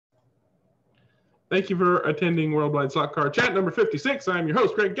Thank you for attending Worldwide Slot Car Chat number 56. I'm your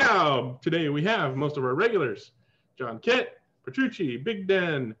host, Greg Gaub. Today we have most of our regulars: John Kett, Petrucci, Big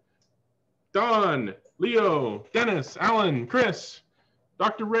Den, Don, Leo, Dennis, Alan, Chris,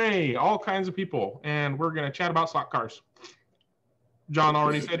 Dr. Ray, all kinds of people. And we're going to chat about slot cars. John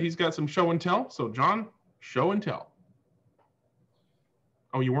already said he's got some show and tell. So, John, show and tell.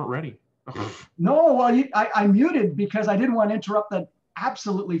 Oh, you weren't ready. No, well, I muted because I didn't want to interrupt that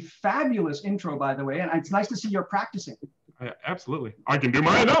absolutely fabulous intro, by the way. And it's nice to see you're practicing. Absolutely. I can do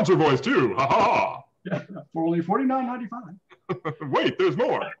my announcer voice too. Ha ha. For only $49.95. Wait, there's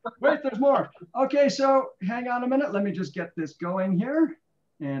more. Wait, there's more. Okay, so hang on a minute. Let me just get this going here.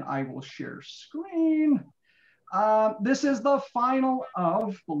 And I will share screen. This is the final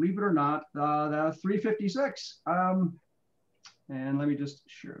of, believe it or not, the 356. And let me just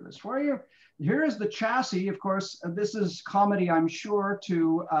share this for you. Here is the chassis. Of course, this is comedy, I'm sure,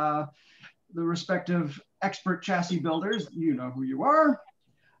 to the respective expert chassis builders. You know who you are.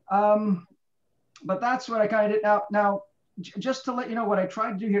 But that's what I kind of did. Now, just to let you know what I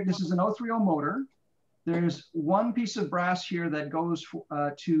tried to do here, this is an 030 motor. There's one piece of brass here that goes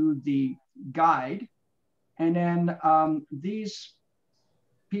to the guide. And then these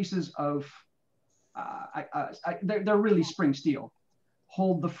pieces of, they're really spring steel,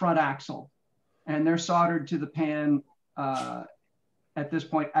 hold the front axle. And they're soldered to the pan at this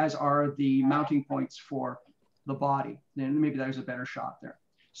point, as are the mounting points for the body. And maybe there's a better shot there.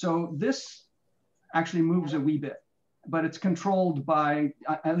 So this actually moves a wee bit, but it's controlled by,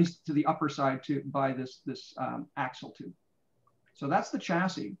 at least to the upper side, by this axle tube. So that's the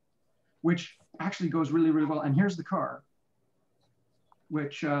chassis, which actually goes really, really well. And here's the car,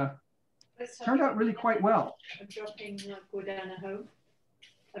 which turned out really quite well. I'm dropping go down a home.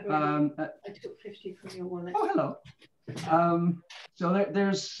 I took 50 from your wallet. Oh, hello. So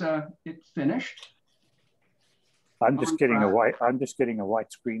there's it finished. I'm just getting a white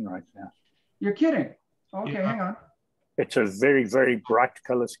screen right now. You're kidding? Okay, yeah. Hang on. It's a very, very bright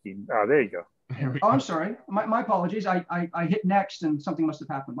color scheme. Oh, there you go. Oh, I'm sorry. My apologies. I hit next and something must have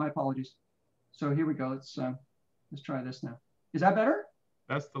happened. My apologies. So here we go. Let's try this now. Is that better?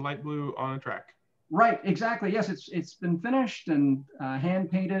 That's the light blue on a track. Right, exactly. Yes, it's been finished and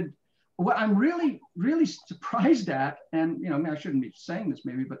hand painted. What I'm really, really surprised at, and you know, I shouldn't be saying this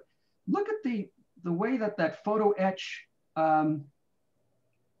maybe, but look at the way that photo etch.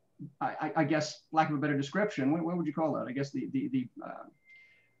 I guess, lack of a better description, what would you call that? I guess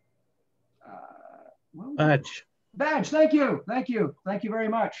badge. Badge. Thank you very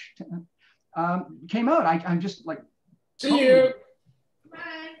much. Came out. I'm just like. See you.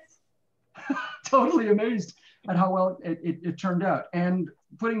 Totally amazed at how well it turned out. And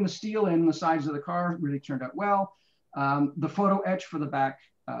putting the steel in the sides of the car really turned out well. The photo etch for the back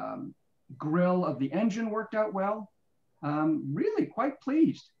grill of the engine worked out well. Really quite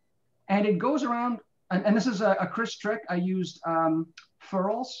pleased. And it goes around, and this is a Chris trick. I used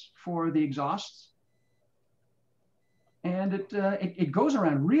ferrules for the exhausts. And it goes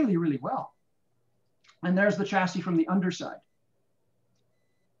around really, really well. And there's the chassis from the underside.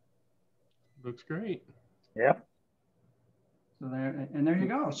 Looks great. Yeah. So there you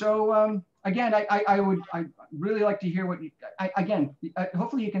go. So again, I would really like to hear what you again.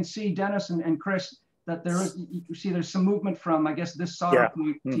 Hopefully you can see Dennis and Chris that there is. You see there's some movement from, I guess, this solder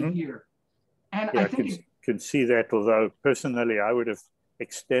point to here. And yeah, I think you can see that. Although personally, I would have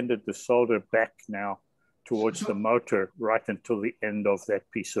extended the solder back now towards the motor right until the end of that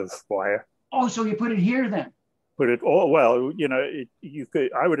piece of wire. Oh, so you put it here then? Put it all, well, you know, you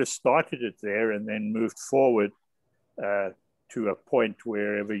could. I would have started it there and then moved forward to a point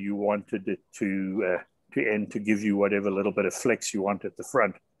wherever you wanted it to end, to give you whatever little bit of flex you want at the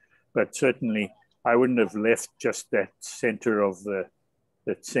front. But certainly, I wouldn't have left just that center of the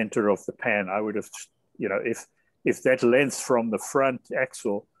pan. I would have, you know, if that length from the front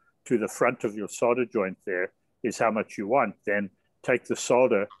axle to the front of your solder joint there is how much you want, then take the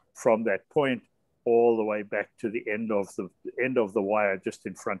solder from that point all the way back to the end of the wire just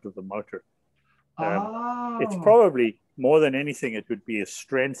in front of the motor. It's probably more than anything, it would be a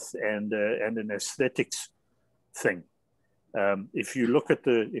strength and an aesthetics thing. If you look at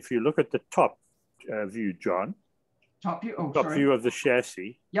the top view, John. Top view. Oh, top sorry. view of the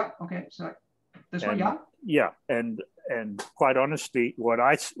chassis. Yeah. Okay. So this one, yeah. Yeah, and quite honestly, what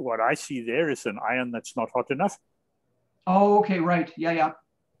I see there is an iron that's not hot enough. Oh, okay. Right. Yeah. Yeah.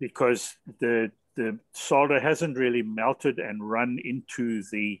 Because the solder hasn't really melted and run into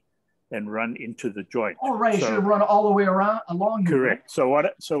the joint. Oh, right. So, it should run all the way along here. Correct. So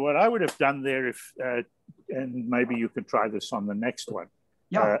what I would have done there, if and maybe you can try this on the next one,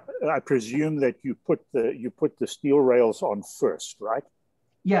 Yeah. I presume that you put the steel rails on first, right?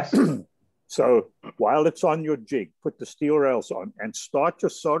 Yes. So while it's on your jig, put the steel rails on and start your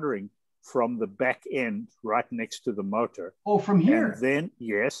soldering from the back end right next to the motor. Oh, from here. And then,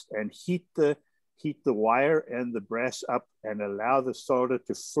 yes, and heat the wire and the brass up and allow the solder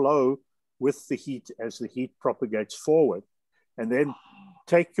to flow with the heat as the heat propagates forward. And then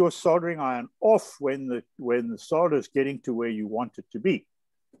take your soldering iron off when the solder is getting to where you want it to be.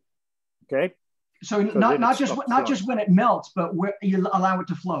 Okay? So not just when it melts, but where you allow it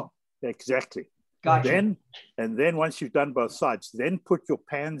to flow. Exactly. Gotcha. And then once you've done both sides, then put your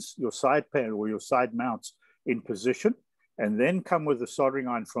pans, your side pan or your side mounts in position, and then come with the soldering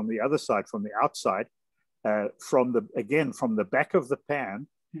iron from the other side, from the outside, from the back of the pan,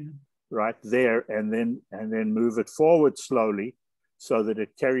 right there, and then move it forward slowly so that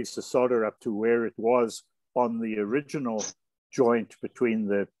it carries the solder up to where it was on the original joint between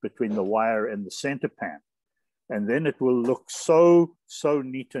the wire and the center pan. And then it will look so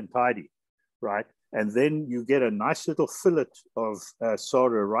neat and tidy, right? And then you get a nice little fillet of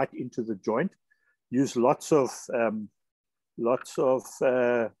solder right into the joint. Use lots of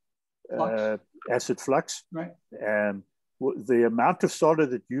acid flux. Right. The amount of solder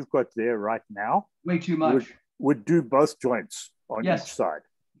that you've got there right now, way too much, would do both joints on each side,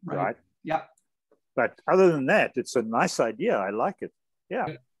 right? Yeah. But other than that, it's a nice idea. I like it.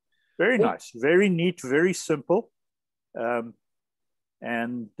 Yeah. Very nice, very neat, very simple. And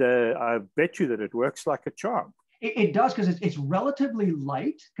I bet you that it works like a charm. It does, because it's relatively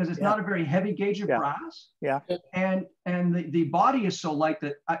light, because it's not a very heavy gauge of brass. Yeah. And the body is so light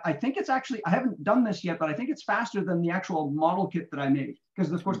that I think it's actually, I haven't done this yet, but I think it's faster than the actual model kit that I made.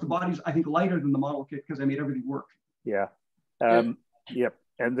 Because of course the body's, I think, lighter than the model kit because I made everything work. Yeah. Yep.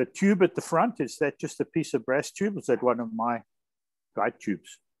 And the tube at the front, is that just a piece of brass tube? Is that one of my guide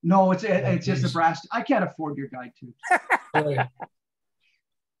tubes? No, it's just a brass. I can't afford your guide tube.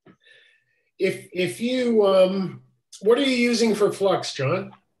 If you, what are you using for flux,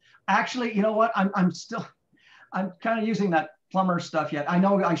 John? Actually, you know what? I'm kind of using that plumber stuff yet. I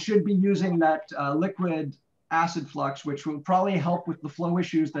know I should be using that liquid acid flux, which will probably help with the flow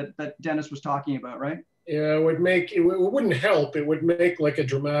issues that Dennis was talking about, right? Yeah, it wouldn't help. It would make like a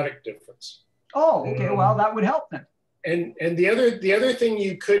dramatic difference. Oh, okay. Well, that would help then. And the other thing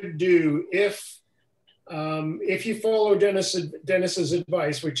you could do, if you follow Dennis's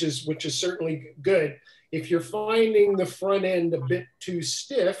advice, which is certainly good, if you're finding the front end a bit too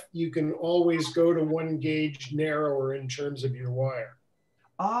stiff, you can always go to 1 gauge narrower in terms of your wire.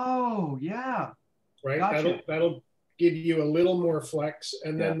 Oh, yeah. Right. Gotcha. That'll give you a little more flex.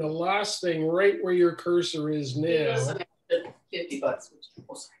 And then the last thing, right where your cursor is now,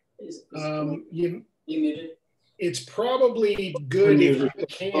 $50. you muted. It's probably good if you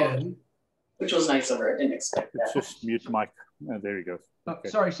can. Which was nice of her. I didn't expect that. Just mute mic. Oh, there you go. Okay.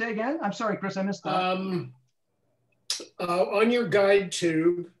 Sorry, say again. I'm sorry, Chris, I missed that. On your guide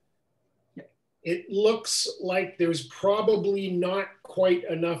tube, it looks like there's probably not quite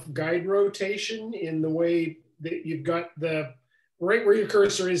enough guide rotation in the way that you've got the, right where your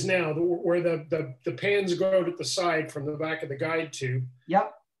cursor is now, where the pans go out at the side from the back of the guide tube.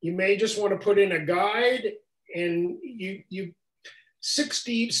 Yep. You may just want to put in a guide, and you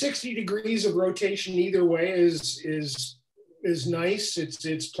 60 degrees of rotation either way is nice.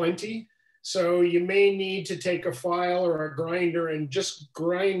 It's plenty. So you may need to take a file or a grinder and just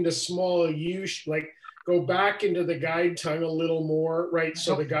grind a small U, like go back into the guide tongue a little more, right?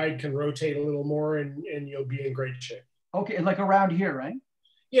 So the guide can rotate a little more, and you'll be in great shape. Okay, like around here, right?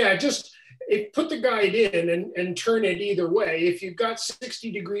 Yeah, just put the guide in and turn it either way. If you've got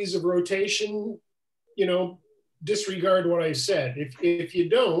 60 degrees of rotation, disregard what I said. If you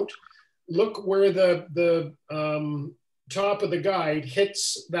don't, look where the top of the guide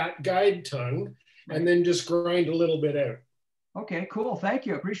hits that guide tongue, and then just grind a little bit out. Okay, cool. Thank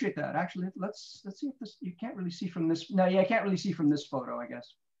you. I appreciate that. Actually, let's see if this, you can't really see from this. No, yeah, I can't really see from this photo, I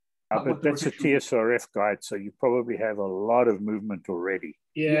guess. But that's a TSRF guide, so you probably have a lot of movement already.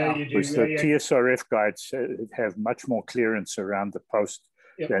 Yeah, you do. Because the TSRF guides have much more clearance around the post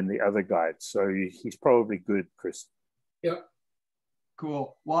than the other guides. So he's probably good, Chris. Yeah.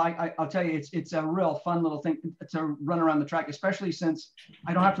 Cool. Well, I'll tell you, it's a real fun little thing to run around the track, especially since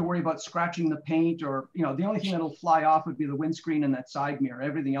I don't have to worry about scratching the paint, or, the only thing that'll fly off would be the windscreen and that side mirror.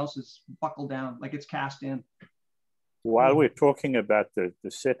 Everything else is buckled down, like it's cast in. While we're talking about the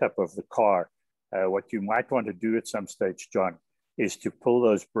setup of the car, what you might want to do at some stage, John, is to pull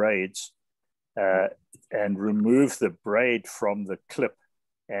those braids and remove the braid from the clip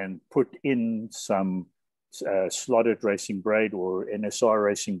and put in some slotted racing braid or NSR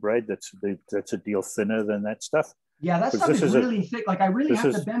racing braid. That's a deal thinner than that stuff. Yeah, that stuff is really thick. Like I really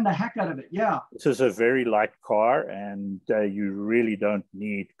have to bend the heck out of it. Yeah. This is a very light car, and you really don't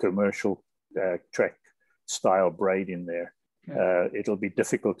need commercial track style braid in there. Okay. It'll be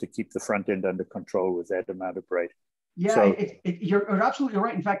difficult to keep the front end under control with that amount of braid. Yeah, so, you're absolutely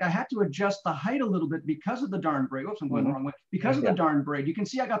right. In fact, I had to adjust the height a little bit because of the darn braid. Oops, I'm going the wrong way. Because of the darn braid. You can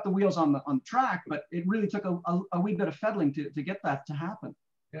see I got the wheels on the track, but it really took a wee bit of fettling to get that to happen.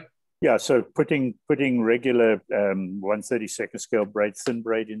 Yeah. Yeah, so putting regular 1/32 scale braid, thin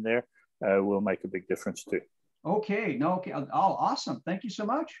braid in there will make a big difference too. Okay, oh, awesome. Thank you so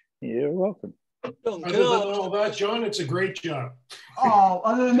much. You're welcome. Other than all that, John, it's a great job. Oh,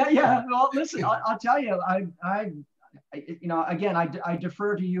 other than that, yeah. Well, listen, I'll tell you, you know, again, I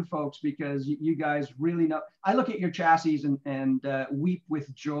defer to you folks because you guys really know. I look at your chassis and weep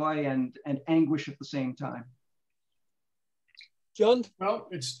with joy and anguish at the same time. John? Well,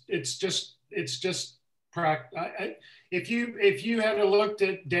 it's just if you had looked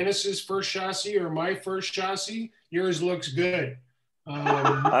at Dennis's first chassis or my first chassis, yours looks good.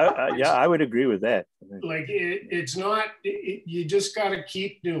 Yeah, I would agree with that. Like it's not. You just got to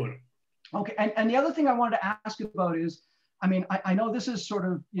keep doing it. Okay, and the other thing I wanted to ask about is, I mean, I know this is sort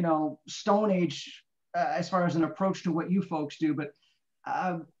of, you know, Stone Age as far as an approach to what you folks do, but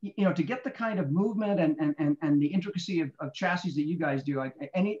you know, to get the kind of movement and the intricacy of chassis that you guys do, like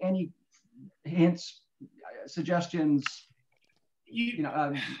any hints, suggestions, you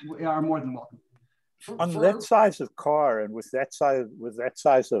know, are more than welcome. On that size of car and with that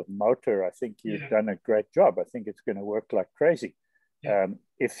size of motor, I think you've done a great job. I think it's going to work like crazy. Yeah.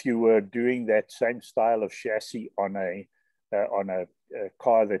 If you were doing that same style of chassis on a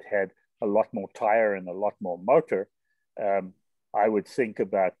car that had a lot more tire and a lot more motor, I would think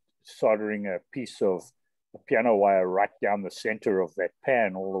about soldering a piece of piano wire right down the center of that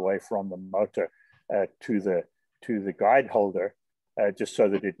pan, all the way from the motor to the guide holder, just so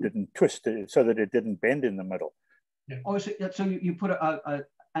that it didn't twist, so that it didn't bend in the middle. Yeah. Oh, so you put an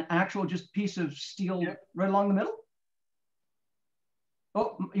actual just piece of steel right along the middle?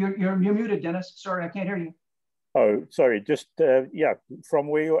 Oh, you're muted, Dennis. Sorry, I can't hear you. Oh, sorry. Just yeah, from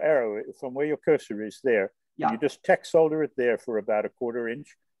where your cursor is there, you just tack solder it there for about 1/4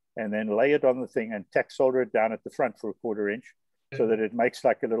 inch, and then lay it on the thing and tack solder it down at the front for 1/4 inch, so that it makes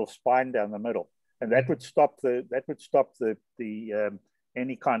like a little spine down the middle, and that would stop the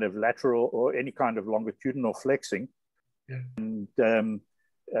any kind of lateral or any kind of longitudinal flexing. Yeah. And,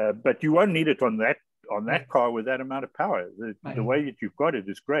 but you won't need it on that car with that amount of power. The way that you've got it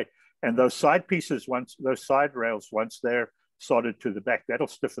is great. And those side pieces, those side rails, once they're soldered to the back, that'll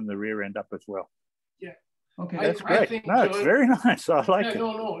stiffen the rear end up as well. Yeah. Okay. That's great. I think, no, it's very nice. I like it.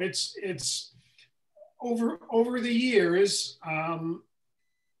 No, it's over the years,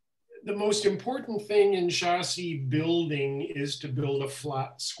 the most important thing in chassis building is to build a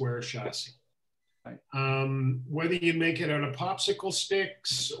flat square chassis. Right. Whether you make it out of popsicle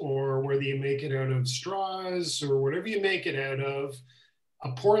sticks or whether you make it out of straws or whatever you make it out of,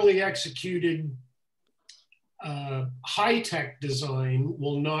 a poorly executed high-tech design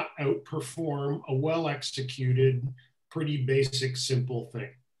will not outperform a well-executed, pretty basic, simple thing.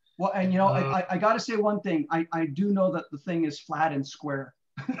 Well, and you know, I got to say one thing. I do know that the thing is flat and square.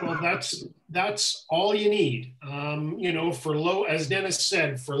 Well, that's all you need. You know, for low, as Dennis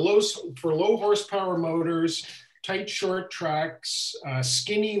said, for low horsepower motors, tight short tracks,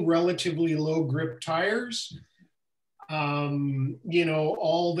 skinny, relatively low grip tires. You know,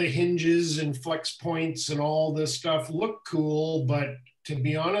 all the hinges and flex points and all this stuff look cool, but to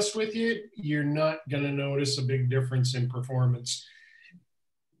be honest with you, you're not going to notice a big difference in performance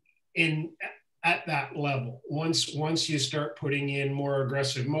at that level. Once you start putting in more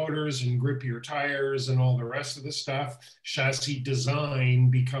aggressive motors and grippier tires and all the rest of the stuff, chassis design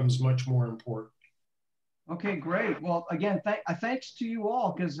becomes much more important. Okay, great. Well, again, thanks to you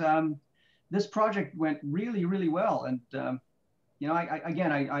all, because this project went really, really well. And, you know,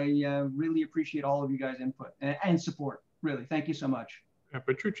 I really appreciate all of you guys' input and support, really. Thank you so much.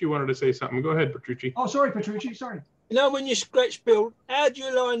 Petrucci wanted to say something. Go ahead, Petrucci. Oh, sorry, Petrucci, sorry. You know, when you scratch build, how do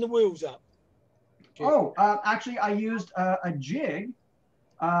you line the wheels up? Oh, actually, I used a jig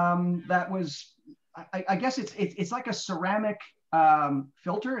that was, I guess it's like a ceramic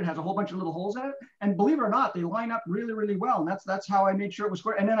filter. It has a whole bunch of little holes in it, and believe it or not, they line up really, really well. And that's how I made sure it was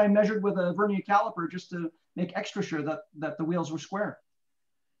square. And then I measured with a vernier caliper just to make extra sure that the wheels were square.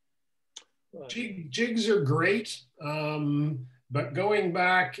 Jigs are great, but going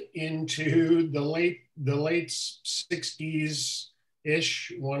back into the late 60s,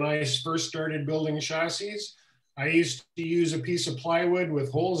 ish when I first started building chassis. I used to use a piece of plywood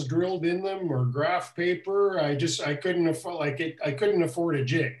with holes drilled in them or graph paper. I couldn't afford I couldn't afford a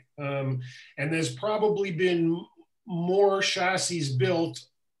jig. And there's probably been more chassis built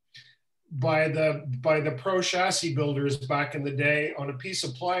by the pro chassis builders back in the day on a piece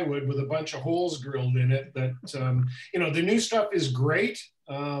of plywood with a bunch of holes drilled in it. That you know, the new stuff is great.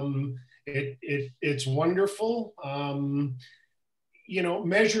 It's wonderful. You know,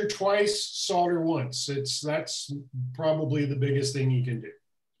 measure twice, solder once. That's probably the biggest thing you can do.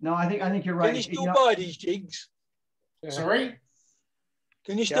 No, I think you're right. Can you still buy these jigs? Sorry?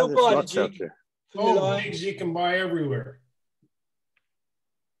 Can you still buy the jig? Oh, jigs you can buy everywhere.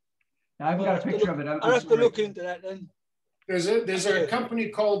 I've got a picture of it. I'll have to look into that then. There's a company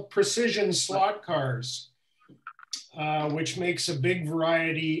called Precision Slot Cars, which makes a big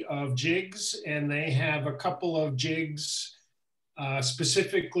variety of jigs, and they have a couple of jigs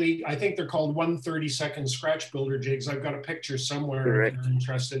specifically. I think they're called 1/32 scratch builder jigs. I've got a picture somewhere if you're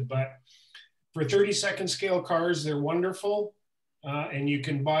interested, but for 32nd scale cars, they're wonderful. And you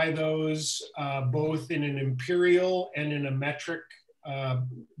can buy those both in an imperial and in a metric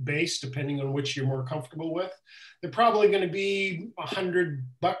base, depending on which you're more comfortable with. They're probably going to be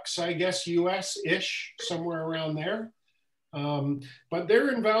 $100, I guess, US-ish, somewhere around there. But they're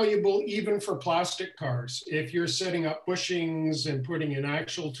invaluable even for plastic cars. If you're setting up bushings and putting in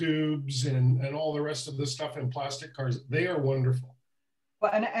axle tubes and all the rest of the stuff in plastic cars, they are wonderful.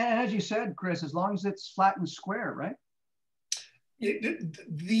 Well, and as you said, Chris, as long as it's flat and square, right?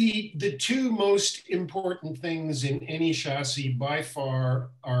 The two most important things in any chassis by far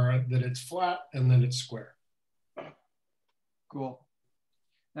are that it's flat and that it's square. Cool.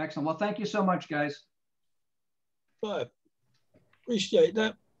 Excellent. Well, thank you so much, guys. Bye. Appreciate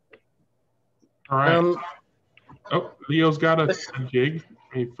that. All right. Oh, Leo's got a jig.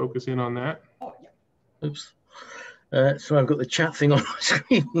 Let me focus in on that. Oh, yeah. Oops. So I've got the chat thing on my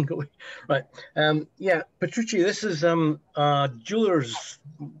screen. Right. Yeah, Petrucci, this is a jeweler's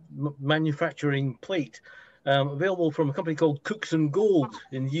manufacturing plate available from a company called Cooks and Gold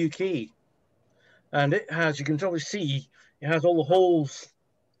in the UK. And it has, you can probably see, it has all the holes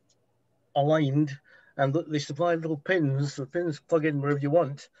aligned, and they supply little pins. The pins plug in wherever you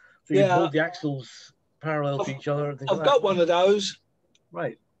want. So you hold the axles parallel to each other. I've got one of those.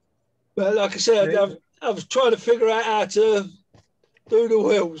 Right. But like I said, I was trying to figure out how to do the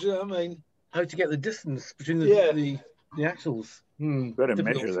wheels, you know what I mean? How to get the distance between the axles. Got to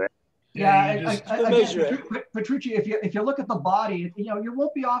measure that. Yeah, Petrucci, if you look at the body, you know, you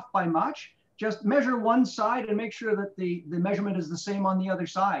won't be off by much. Just measure one side and make sure that the measurement is the same on the other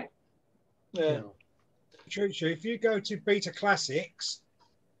side. Yeah. Petrucci, if you go to Beta Classics,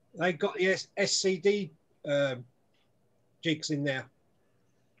 they've got the SCD jigs in there.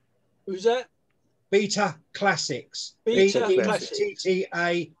 Who's that? Beta Classics. BETA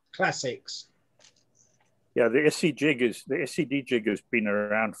Classics. Yeah, the SCD jig has been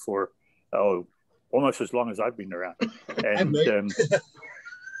around for almost as long as I've been around,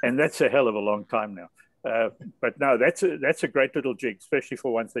 and that's a hell of a long time now. But no, that's a great little jig, especially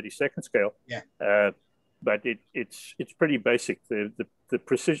for 1/32 scale. Yeah. But it's pretty basic. The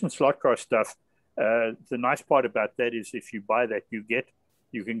precision slot car stuff. The nice part about that is if you buy that, you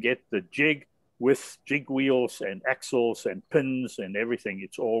can get the jig with jig wheels and axles and pins and everything.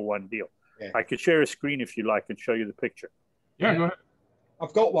 It's all one deal. Yeah. I could share a screen if you like and show you the picture. Yeah, go ahead.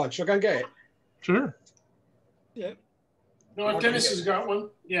 I've got one. Shall I go and get it? Sure. Yeah. No, Dennis has got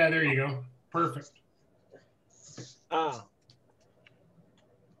one. Yeah, there you go. Perfect.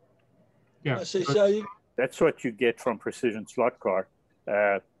 Yeah. So that's what you get from Precision Slot Car.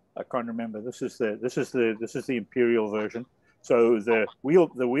 I can't remember. This is the Imperial version. So the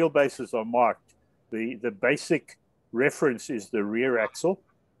wheelbases are marked. The basic reference is the rear axle,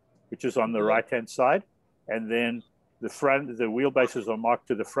 which is on the right-hand side, and then the wheelbases are marked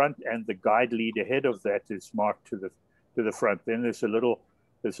to the front, and the guide lead ahead of that is marked to the front. Then there's a little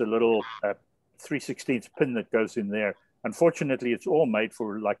 3/16 pin that goes in there. Unfortunately, it's all made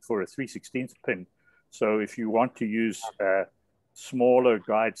for a 3/16 pin. So if you want to use smaller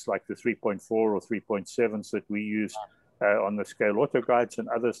guides like the 3.4 or 3.7s that we use on the scale auto guides and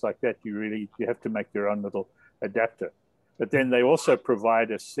others like that, you have to make your own little adapter. But then they also provide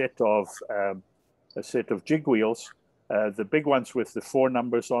a set of jig wheels, the big ones with the 4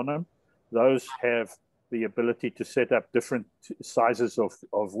 numbers on them. Those have the ability to set up different sizes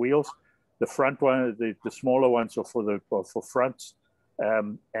of wheels. The front one, the smaller ones are for fronts,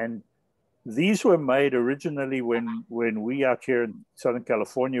 and these were made originally when we out here in Southern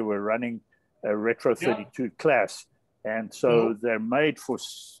California were running a Retro 32 class. And so they're made for,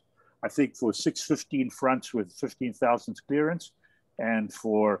 I think, for 615 fronts with 15 thousandths clearance, and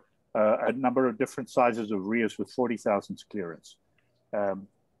for a number of different sizes of rears with 40 thousandths clearance.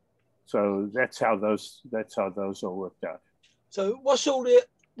 So that's how those are worked out. So what's all the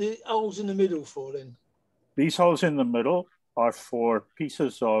holes in the middle for then? These holes in the middle are for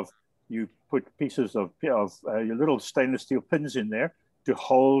pieces of, you put pieces of your little stainless steel pins in there to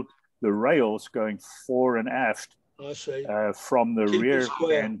hold the rails going fore and aft. I see. From the rear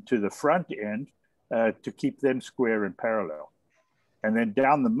end to the front end to keep them square and parallel. And then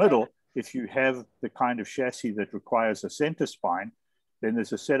down the middle, if you have the kind of chassis that requires a center spine, then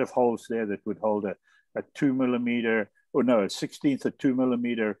there's a set of holes there that would hold a 2 millimeter, or no, a 16th of 2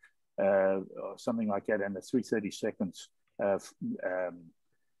 millimeter, or something like that, and a 3/32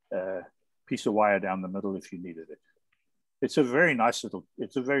 piece of wire down the middle if you needed it. It's a very nice little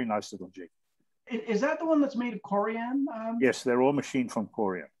jig. Is that the one that's made of corian? Yes, they're all machined from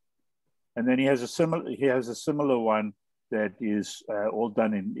corian. And then he has a similar one that is all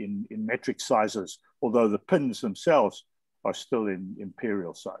done in metric sizes, although the pins themselves are still in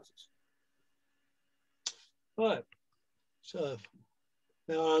imperial sizes. Right. So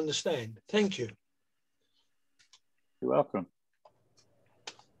now I understand. Thank you. You're welcome.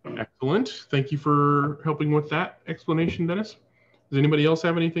 Excellent. Thank you for helping with that explanation, Dennis. Does anybody else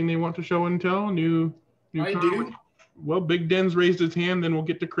have anything they want to show and tell? New I do. Well, Big Den's raised his hand, then we'll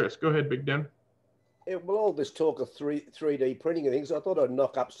get to Chris. Go ahead, Big Den. Yeah, well, all this talk of 3D printing and things, I thought I'd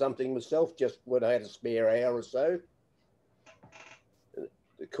knock up something myself just when I had a spare hour or so.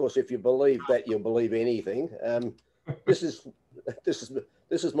 Of course, if you believe that, you'll believe anything. This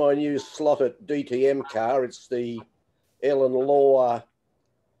is my new slotted DTM car. It's the Ellen Law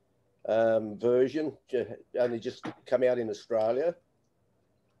version, only just come out in Australia.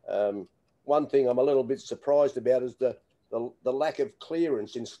 One thing I'm a little bit surprised about is the lack of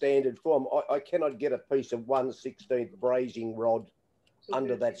clearance in standard form. I cannot get a piece of 1/16 brazing rod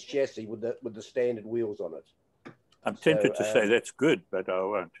under that chassis with the standard wheels on it. I'm tempted to say that's good, but I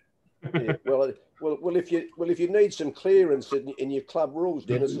won't. Yeah, well, if you need some clearance in your club rules,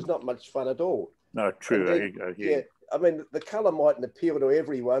 Dennis, it's not much fun at all. No, true. Then, yeah, I mean, the colour mightn't appeal to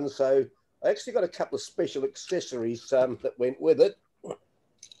everyone, so I actually got a couple of special accessories that went with it.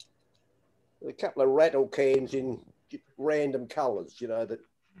 A couple of rattle cans in random colours, you know, that.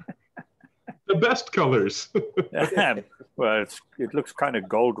 The best colours. Well, it looks kind of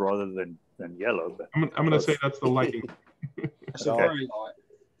gold rather than yellow. But I'm going to say that's the lighting. Okay.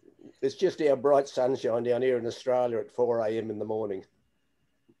 It's just our bright sunshine down here in Australia at 4 a.m. in the morning.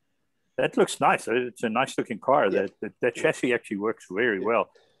 That looks nice. It's a nice looking car. Yeah. That chassis actually works very well.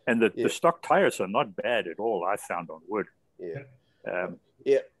 And the stock tires are not bad at all, I found on wood. Yeah.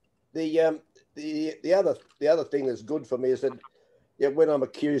 The other thing that's good for me is that when I'm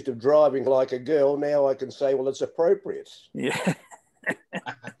accused of driving like a girl, now I can say, well, it's appropriate. Yeah.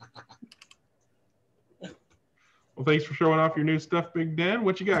 Well, thanks for showing off your new stuff, Big Dan.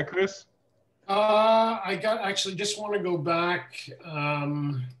 What you got, Chris? I actually just want to go back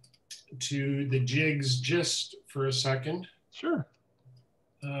to the jigs just for a second. Sure.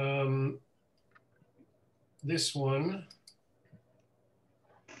 This one.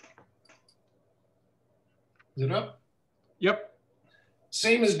 Is it up? Yep.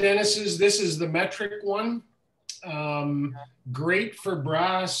 Same as Dennis's. This is the metric one. Great for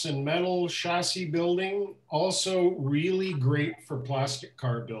brass and metal chassis building. Also really great for plastic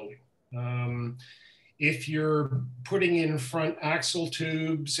car building. If you're putting in front axle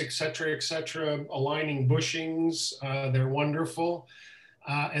tubes, et cetera, aligning bushings, they're wonderful.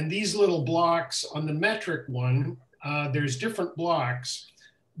 And these little blocks on the metric one, there's different blocks.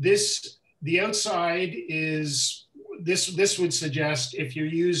 The outside is, this would suggest if you're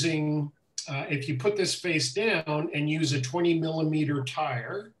using, if you put this face down and use a 20 millimeter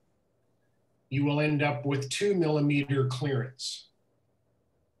tire, you will end up with 2 millimeter clearance.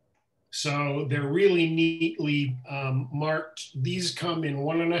 So they're really neatly marked. These come in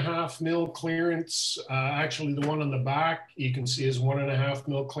 1.5 mil clearance. Actually, the one on the back you can see is 1.5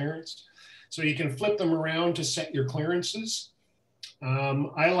 mil clearance. So you can flip them around to set your clearances.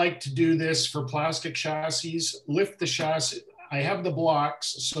 I like to do this for plastic chassis. Lift the chassis. I have the blocks,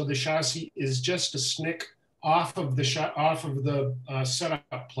 so the chassis is just a snick off of the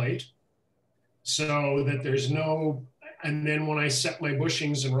setup plate, so that there's no. And then when I set my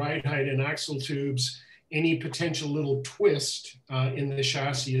bushings and ride height and axle tubes, any potential little twist in the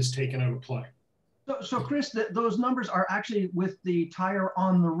chassis is taken out of play. So Chris, those numbers are actually with the tire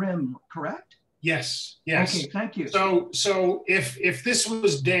on the rim, correct? Yes. Yes. Okay. Thank you. So if this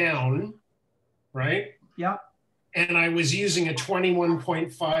was down, right? Yeah. and I was using a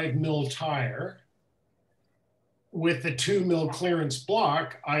 21.5 mil tire with a 2 mil clearance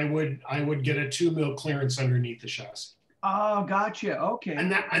block, I would get a 2 mil clearance underneath the chassis. Oh, gotcha. Okay.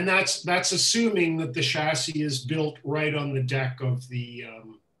 And that's assuming that the chassis is built right on the deck of the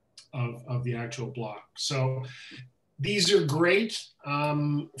actual block. So these are great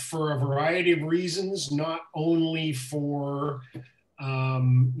for a variety of reasons, not only for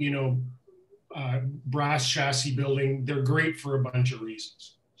brass chassis building. They're great for a bunch of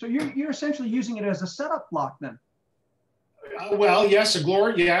reasons. So you're essentially using it as a setup block then? Well, yes,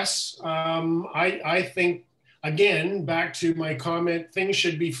 yes. I think, again, back to my comment, things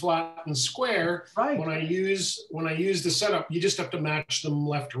should be flat and square. Right. When I use the setup, you just have to match them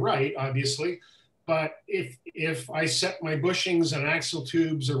left to right, obviously. But if I set my bushings and axle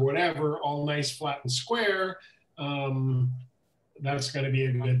tubes or whatever all nice, flat and square, that's going to be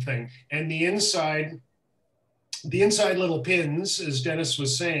a good thing. And the inside little pins, as Dennis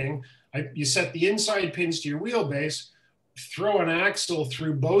was saying, you set the inside pins to your wheelbase, throw an axle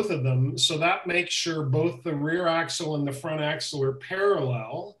through both of them. So that makes sure both the rear axle and the front axle are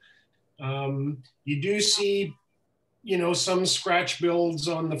parallel. You do see, some scratch builds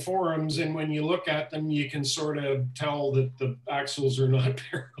on the forums. And when you look at them, you can sort of tell that the axles are not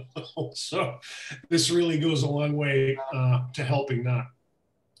parallel. So this really goes a long way to helping that.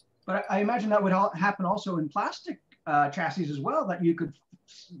 But I imagine that would happen also in plastic chassis as well, that you could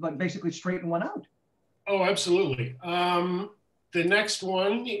basically straighten one out. Oh, absolutely. The next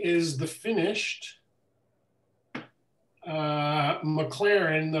one is the finished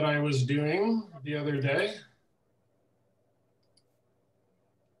McLaren that I was doing the other day.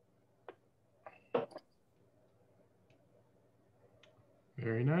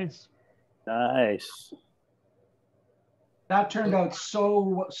 Very nice. Nice. That turned out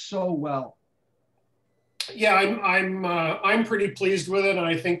so well. Yeah, I'm pretty pleased with it, and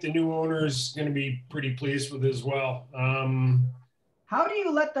I think the new owner is going to be pretty pleased with it as well. How do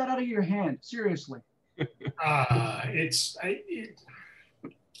you let that out of your hand? Seriously. It's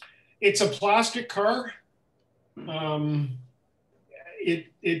a plastic car.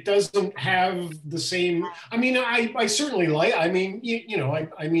 It doesn't have the same. I mean, I certainly like. I mean,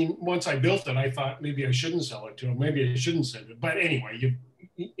 I mean, once I built it, I thought maybe I shouldn't sell it to him. Maybe I shouldn't send it. But anyway,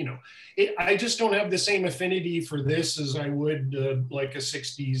 I just don't have the same affinity for this as I would like a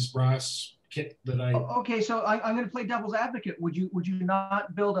 60s brass kit that I. Okay, so I'm going to play devil's advocate. Would you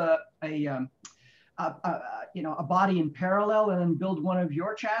not build a body in parallel and then build one of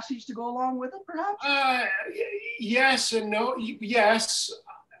your chassis to go along with it, perhaps? Yes and no. Yes,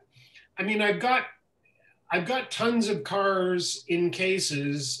 I mean I've got tons of cars in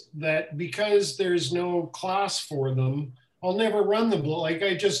cases that, because there's no class for them, I'll never run them. Like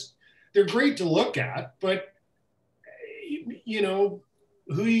they're great to look at, but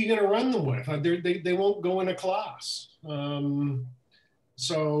who are you going to run them with? They won't go in a class.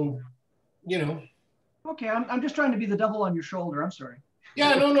 So. Okay, I'm just trying to be the devil on your shoulder. I'm sorry.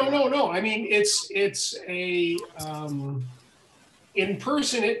 Yeah, no. I mean, it's a in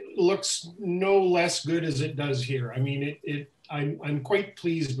person it looks no less good as it does here. I mean, I'm quite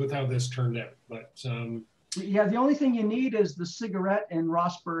pleased with how this turned out. But yeah, the only thing you need is the cigarette in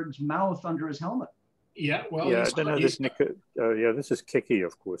Rosberg's mouth under his helmet. Yeah, well, yeah, I don't know this Nick. Yeah, this is Kiki,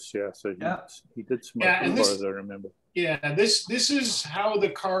 of course. Yeah, so he did smoke as I remember. Yeah, this is how the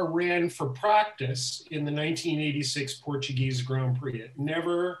car ran for practice in the 1986 Portuguese Grand Prix. It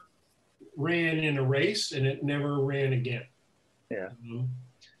never ran in a race, and it never ran again. Yeah.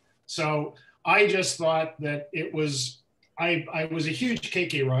 So I just thought that it was. I was a huge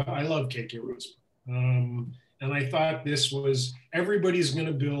KK Rod. I love KK Rosberg. And I thought this was, everybody's going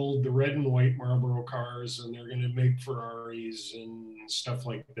to build the red and white Marlboro cars, and they're going to make Ferraris and stuff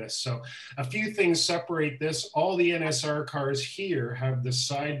like this. So a few things separate this. All the NSR cars here have the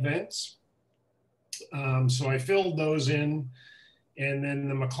side vents. So I filled those in. And then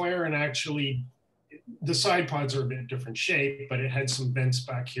the McLaren actually, the side pods are a bit different shape, but it had some vents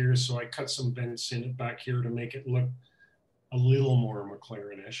back here. So I cut some vents in it back here to make it look a little more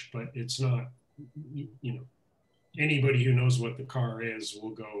McLaren-ish, but it's not, anybody who knows what the car is will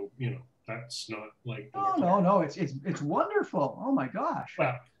go, that's not like. No, it's wonderful. Oh my gosh.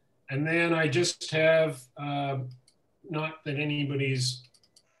 Well, and then I just have, not that anybody's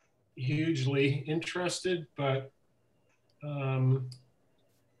hugely interested, but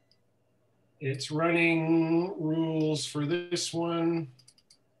it's running rules for this one.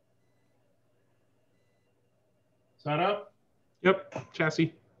 Is that up? Yep,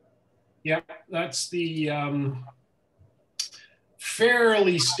 chassis. Yeah, that's the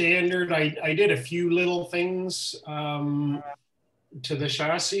fairly standard. I did a few little things to the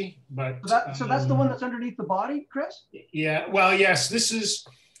chassis, but so that's the one that's underneath the body, Chris? Yeah. Well, yes. This is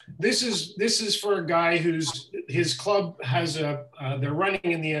for a guy his club has they're running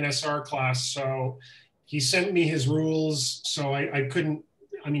in the NSR class, so he sent me his rules. So I couldn't.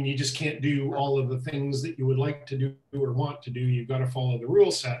 I mean, you just can't do all of the things that you would like to do or want to do. You've got to follow the rule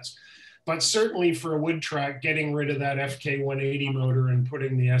sets. But certainly for a wood track, getting rid of that FK 180 motor and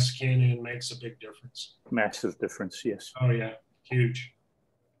putting the S-can in makes a big difference. Massive difference, yes. Oh yeah, huge.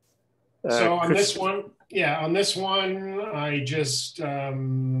 So on this one, I just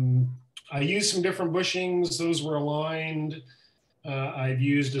I used some different bushings. Those were aligned. I've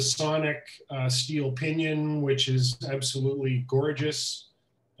used a Sonic steel pinion, which is absolutely gorgeous.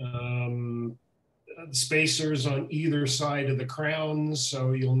 Spacers on either side of the crowns,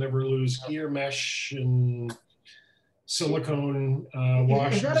 so you'll never lose gear mesh and silicone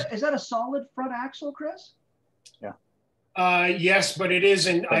washers. Is that a solid front axle, Chris? Yeah. Yes, but it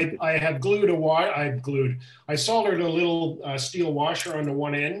isn't. I have glued I soldered a little steel washer onto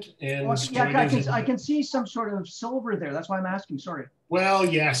one end, and I can see some sort of silver there. That's why I'm asking. Sorry. Well,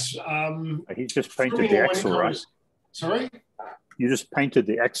 yes. He just painted the axle, right? Sorry. You just painted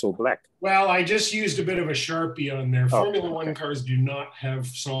the axle black. Well, I just used a bit of a Sharpie on there. Formula One cars do not have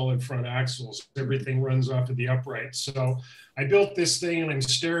solid front axles. Everything runs off of the upright. So I built this thing and I'm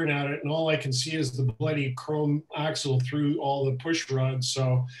staring at it and all I can see is the bloody chrome axle through all the push rods.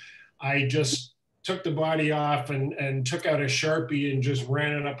 So I just took the body off and took out a Sharpie and just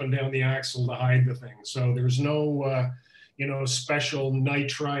ran it up and down the axle to hide the thing. So there's no, special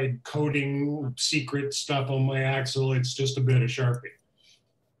nitride coating secret stuff on my axle. It's just a bit of Sharpie.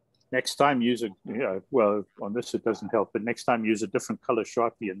 Next time use well, on this it doesn't help, but next time use a different color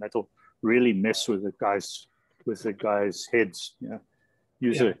Sharpie and that'll really mess with the guys' heads.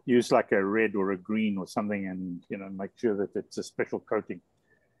 Use like a red or a green or something and make sure that it's a special coating.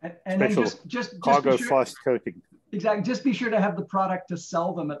 And special then just cargo fast coating. Exactly. Just be sure to have the product to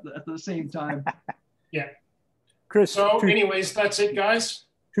sell them at the same time. Yeah. Chris. So anyways, that's it, guys.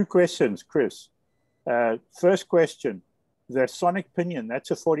 2 questions, Chris. First question, the Sonic pinion,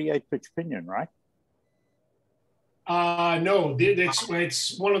 that's a 48 pitch pinion, right? No,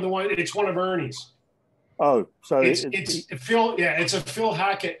 it's one of Ernie's. Oh, so it's a Phil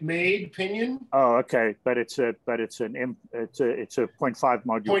Hackett made pinion. Oh, okay, but it's a 0.5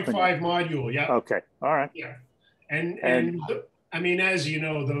 module. 0.5 module, yeah. Okay, all right. Yeah, and I mean, as you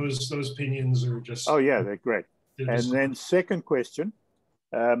know, those pinions are just. Oh yeah, they're great. And then second question,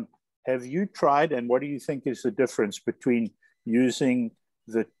 have you tried, and what do you think is the difference between using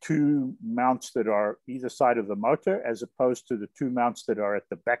the 2 mounts that are either side of the motor as opposed to the 2 mounts that are at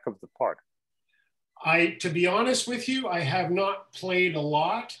the back of the part? To be honest with you, I have not played a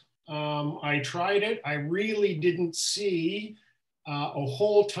lot. I tried it. I really didn't see a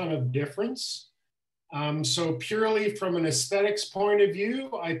whole ton of difference. So purely from an aesthetics point of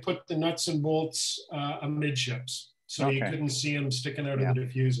view, I put the nuts and bolts amidships, so you couldn't see them sticking out of the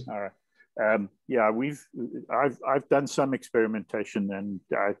diffuser. All right. I've done some experimentation, and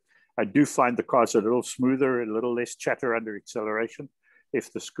I do find the cars a little smoother, a little less chatter under acceleration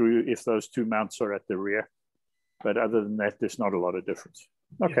if those 2 mounts are at the rear. But other than that, there's not a lot of difference.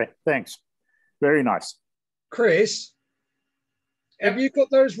 Okay, thanks. Very nice. Chris, have you got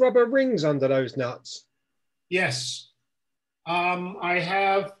those rubber rings under those nuts? Yes, I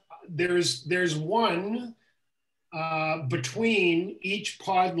have. There's one between each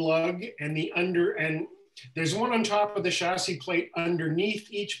pod lug and and there's one on top of the chassis plate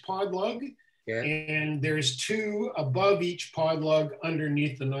underneath each pod lug, and there's 2 above each pod lug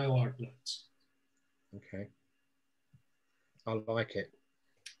underneath the nylock nuts. Okay, I like it.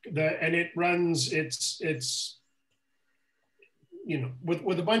 And it runs. It's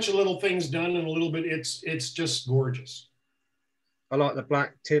with a bunch of little things done and a little bit, it's just gorgeous. I like the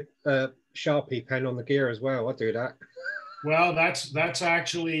black tip Sharpie pen on the gear as well. I do that. Well, that's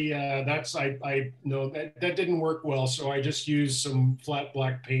actually I know that didn't work well, so I just used some flat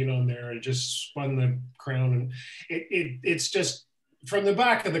black paint on there and just spun the crown, and it's just from the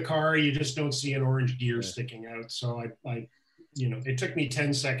back of the car you just don't see an orange gear sticking out. So I it took me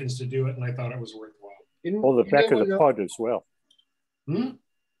 10 seconds to do it, and I thought it was worthwhile. Or the back of the pod as well. Hmm?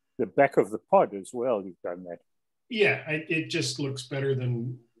 The back of the pod as well, you've done that. Yeah, it just looks better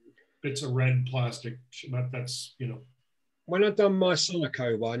than bits of red plastic, but that's, When I done my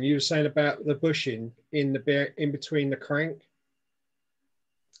Sonico one, you were saying about the bushing in between the crank.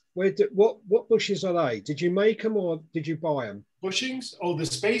 What bushes are they? Did you make them or did you buy them? Bushings? Oh, the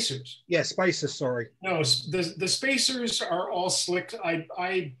spacers. Yeah, spacers, sorry. No, the spacers are all slick. I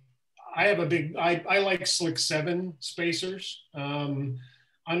have a big, I like slick 7 spacers.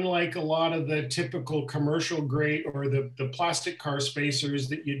 Unlike a lot of the typical commercial grade or the plastic car spacers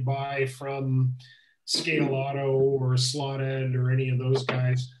that you'd buy from Scale Auto or Slotted or any of those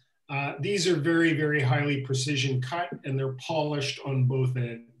guys, these are very, very highly precision cut, and they're polished on both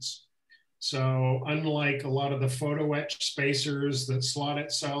ends. So unlike a lot of the photo etch spacers that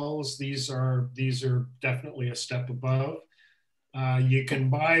Slotted sells, these are definitely a step above. You can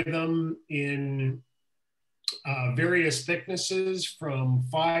buy them in various thicknesses from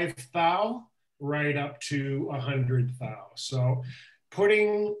 5 thou right up to 100 thou. So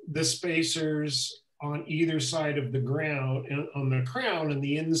putting the spacers on either side of the ground, on the crown and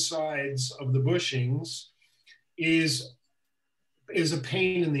the insides of the bushings is a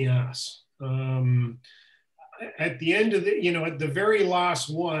pain in the ass. At the end of the, at the very last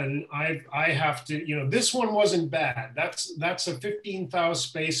one, I have to, this one wasn't bad. That's a 15 thou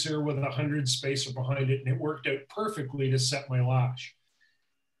spacer with a 100 spacer behind it, and it worked out perfectly to set my lash.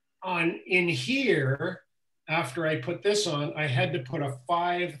 In here, after I put this on, I had to put a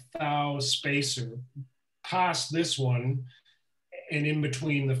 5 thou spacer past this one and in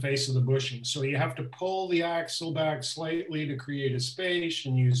between the face of the bushing. So you have to pull the axle back slightly to create a space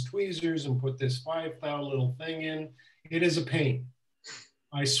and use tweezers and put this 5 thou little thing in. It is a pain.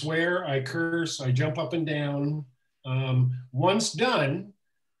 I swear, I curse, I jump up and down. Once done,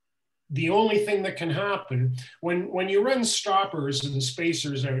 the only thing that can happen, when you run stoppers and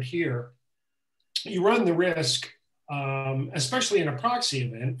spacers out here, you run the risk, especially in a proxy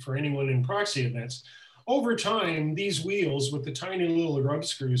event, for anyone in proxy events, over time, these wheels with the tiny little rub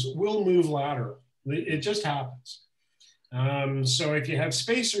screws will move lateral. It just happens. So if you have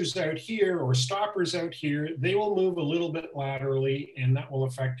spacers out here or stoppers out here, they will move a little bit laterally, and that will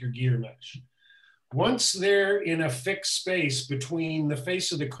affect your gear mesh. Once they're in a fixed space between the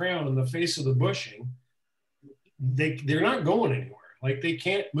face of the crown and the face of the bushing, they're not going anywhere. Like, they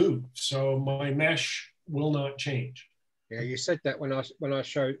can't move. So my mesh will not change. Yeah, you said that when I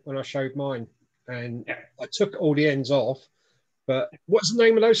showed mine. And yeah, I took all the ends off, but what's the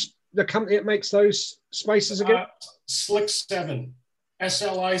name of the company that makes those spacers again? Slick 7,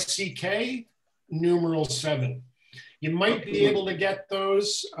 SLICK numeral 7. You might be able to get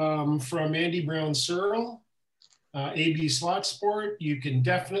those from Andy Brown Searle, AB Slot Sport. You can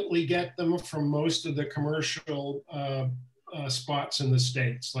definitely get them from most of the commercial spots in the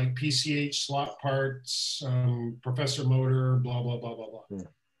States, like PCH Slot Parts, Professor Motor, blah, blah, blah, blah, blah. Hmm.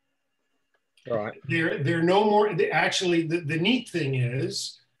 All right. They're no more. Actually, the neat thing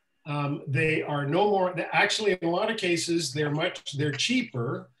is, they are no more. Actually, in a lot of cases, they're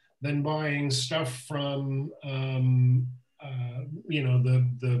cheaper than buying stuff from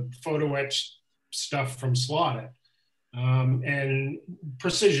the photo etch stuff from Slotted. And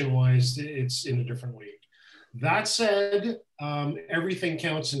precision wise, it's in a different league. That said, everything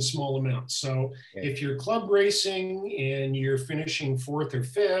counts in small amounts. So if you're club racing and you're finishing 4th or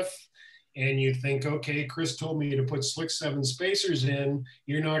 5th, and you think, okay, Chris told me to put slick 7 spacers in,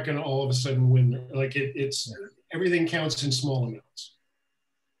 you're not going to all of a sudden win. Like everything counts in small amounts.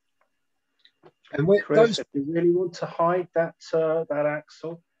 And Chris, if you really want to hide that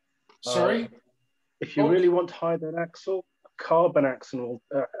axle, sorry, if you really want to hide that axle, a carbon axle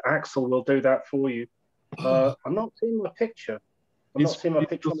will do that for you. I'm not seeing my picture. I'm not seeing my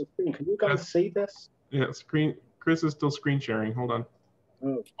picture on the screen. Can you guys see this? Yeah, screen. Chris is still screen sharing. Hold on.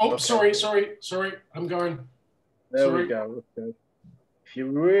 Oh, okay. sorry. I'm going. There we go. Okay. If you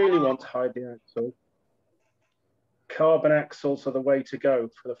really want to hide the axle, carbon axles are the way to go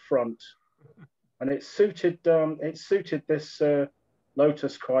for the front, and it suited this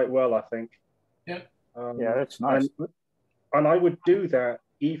Lotus quite well, I think. Yeah. Yeah, that's nice. And I would do that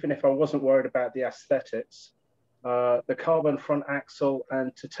even if I wasn't worried about the aesthetics. The carbon front axle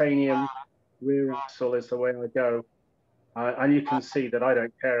and titanium rear axle is the way I go. And you can see that I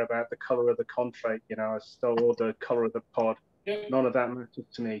don't care about the color of the contract, or the color of the pod. Yeah. None of that matters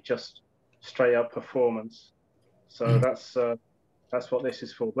to me, just straight up performance. So that's what this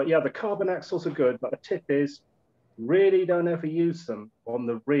is for. But yeah, the carbon axles are good, but the tip is really don't ever use them on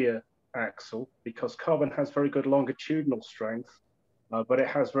the rear axle, because carbon has very good longitudinal strength, but it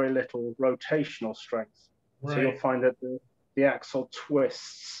has very little rotational strength. Right. So you'll find that the axle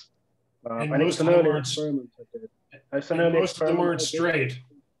twists. And it was an early experiment I did. Most of them aren't straight.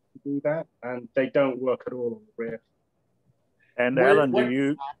 Do that, and they don't work at all on the rear. And Alan, do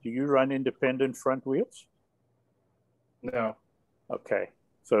you run independent front wheels? No. Okay,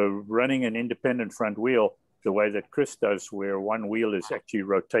 so running an independent front wheel the way that Chris does, where one wheel is actually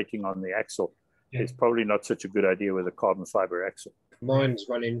rotating on the axle, it's probably not such a good idea with a carbon fiber axle. Mine's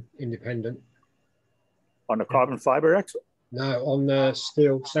running independent. On a carbon fiber axle? No, on the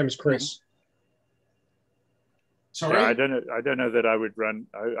steel, same as Chris. Sorry? Yeah, I don't know that I would run.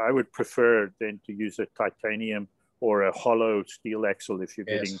 I would prefer then to use a titanium or a hollow steel axle if you're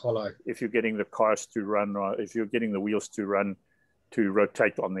getting the cars to run, or if you're getting the wheels to run to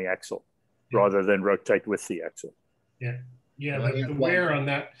rotate on the axle rather than rotate with the axle. Yeah. Yeah, the wear on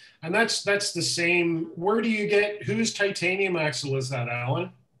that, and that's the same. Where do you get, whose titanium axle is that,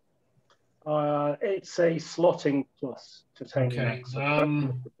 Alan? It's a slotting plus titanium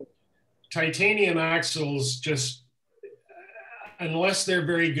axle. Titanium axles, just unless they're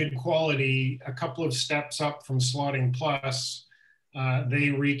very good quality, a couple of steps up from slotting plus,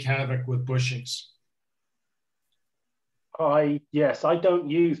 they wreak havoc with bushings. Yes, I don't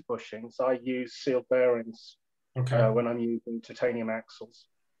use bushings. I use sealed bearings. Okay. When I'm using titanium axles.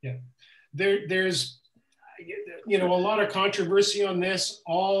 Yeah, there's a lot of controversy on this.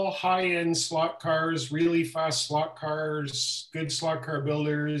 All high-end slot cars, really fast slot cars, good slot car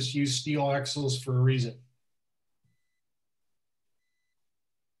builders use steel axles for a reason.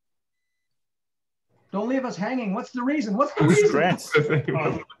 Don't leave us hanging. What's the reason? What's the reason?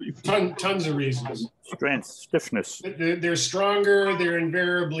 Strength. Tons of reasons. Strength, stiffness. They're stronger. They're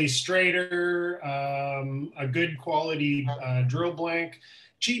invariably straighter. A good quality drill blank.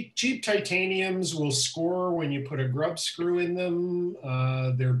 Cheap titaniums will score when you put a grub screw in them.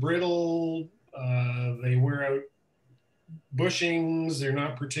 They're brittle. They wear out bushings. They're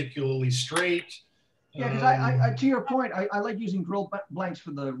not particularly straight. Yeah, because I to your point, I like using drill blanks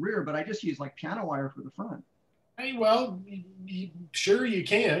for the rear, but I just use like piano wire for the front. Hey, well, sure you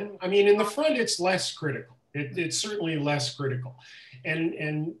can. I mean, in the front, it's less critical. It's certainly less critical.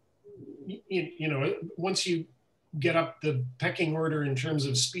 And you know, once you get up the pecking order in terms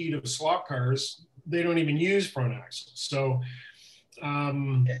of speed of slot cars, they don't even use front axles. So,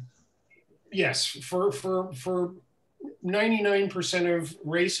 yes, for 99% of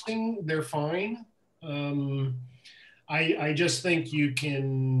racing, they're fine. I just think you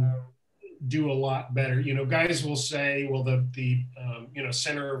can do a lot better. You know, guys will say, well, the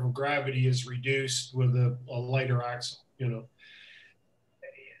center of gravity is reduced with a lighter axle. You know,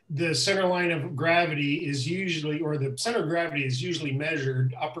 the center line of gravity is usually, or the center of gravity is usually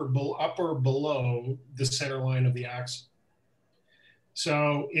measured up or below the center line of the axle.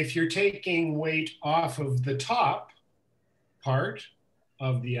 So if you're taking weight off of the top part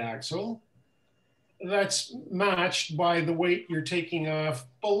of the axle, that's matched by the weight you're taking off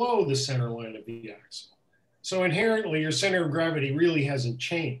below the center line of the axle. So inherently, your center of gravity really hasn't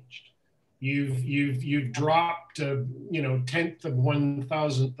changed. You've dropped a, you know, 1/10 of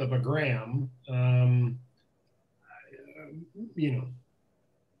 1,000th of a gram. You know,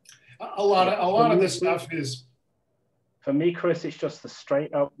 a lot of this stuff is. For me, Chris, it's just the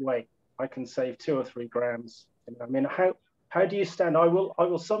straight up weight. I can save 2 or 3 grams. I mean, how do you stand? I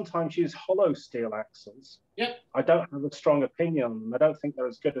will sometimes use hollow steel axles. Yep. I don't have a strong opinion on them. I don't think they're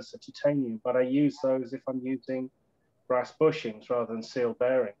as good as the titanium, but I use those if I'm using brass bushings rather than sealed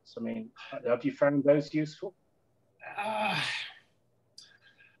bearings. I mean, have you found those useful?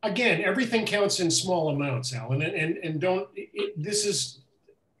 Again, everything counts in small amounts, Alan, and don't. This is,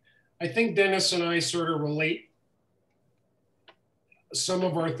 I think Dennis and I sort of relate some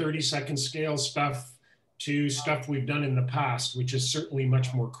of our 30-second scale stuff to stuff we've done in the past, which is certainly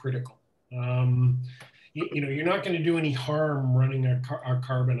much more critical. You know, you're not going to do any harm running a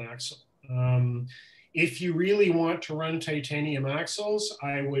carbon axle. If you really want to run titanium axles,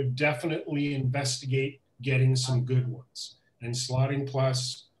 I would definitely investigate getting some good ones. And slotting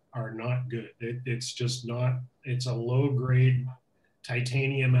plus are not good. It's just not. It's a low-grade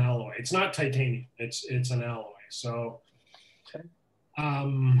titanium alloy. It's not titanium. It's an alloy. So.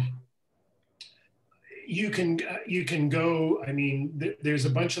 You can go, I mean, there's a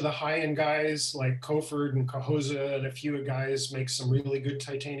bunch of the high-end guys like Koford and Cahoza and a few guys make some really good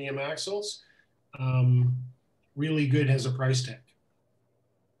titanium axles. Really good has a price tag.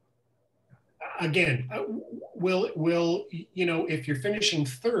 Again, will you know, if you're finishing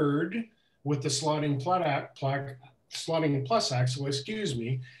third with the slotting plus axle, excuse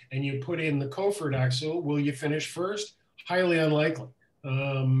me, and you put in the Koford axle, will you finish first? Highly unlikely.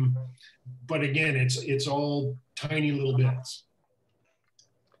 But again, it's all tiny little bits.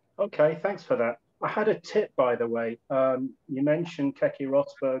 Okay, thanks for that. I had a tip, by the way. You mentioned Keke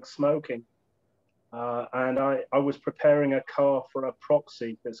Rosberg smoking, and I was preparing a car for a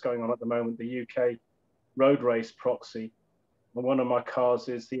proxy that's going on at the moment, the UK road race proxy. one of my cars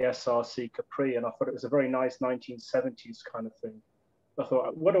is the SRC Capri, and I thought it was a very nice 1970s kind of thing. I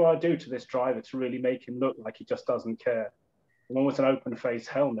thought, what do I do to this driver to really make him look like he just doesn't care? One was an open face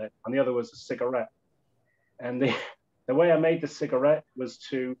helmet, and the other was a cigarette. And the way I made the cigarette was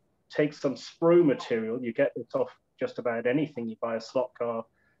to take some sprue material. You get this off just about anything you buy a slot car,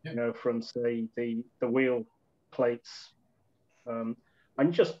 you know, from say the wheel plates, and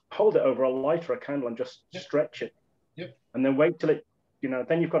just hold it over a light or a candle and just stretch it. And then wait till it, you know,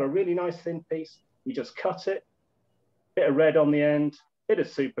 then you've got a really nice thin piece. You just cut it, bit of red on the end, bit of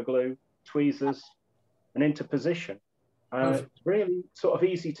super glue, tweezers, and into position. It's really sort of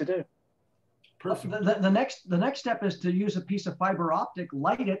easy to do. Perfect. The next step is to use a piece of fiber optic,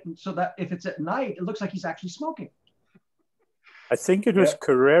 light it, so that if it's at night, it looks like he's actually smoking. I think it was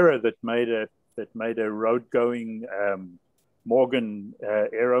Carrera that made a road going Morgan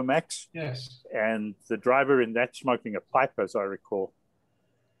Aeromax. Yes. And the driver in that smoking a pipe, as I recall.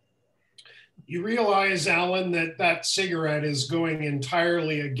 You realize, Alan, that that cigarette is going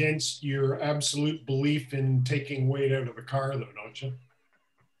entirely against your absolute belief in taking weight out of the car, though, don't you?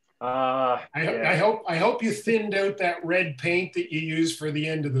 I hope you thinned out that red paint that you use for the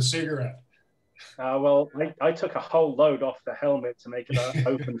end of the cigarette. Well, I took a whole load off the helmet to make it an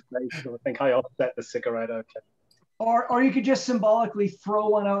open face, so I think I offset the cigarette okay. Or you could just symbolically throw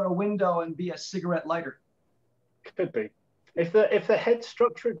one out a window and be a cigarette lighter. Could be. If the head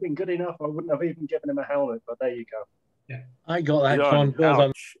structure had been good enough, I wouldn't have even given him a helmet, but there you go. Yeah. I got that, John.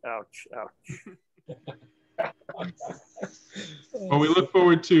 John. Ouch. Well, we look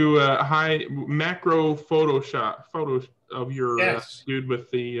forward to high macro photos of your dude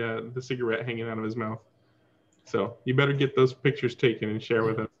with the cigarette hanging out of his mouth. So you better get those pictures taken and share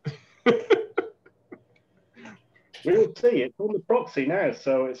with us. We will see. It's on the proxy now,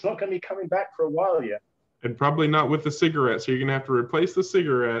 so it's not going to be coming back for a while yet. And probably not with the cigarette. So you're going to have to replace the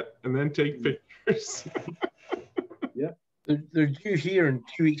cigarette and then take pictures. Yeah. They're due here in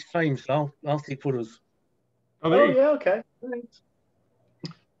 2 weeks' time, so I'll take photos. Oh yeah, okay. Thanks.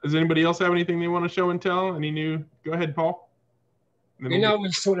 Does anybody else have anything they want to show and tell? Any new? Go ahead, Paul. You know, we're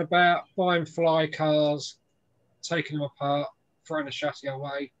talking about buying fly cars, taking them apart, throwing the chassis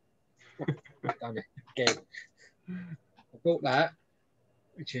away. I've done it again. I bought that,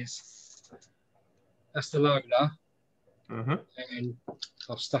 that's the Lola, and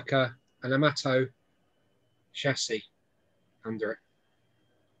I've stuck an Amato chassis under it,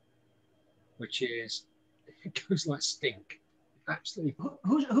 which is, it goes like stink. Absolutely.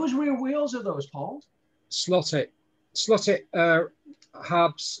 Whose rear wheels are those, Paul? Slotted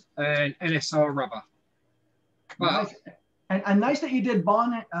hubs and NSR rubber. Nice. And nice that you did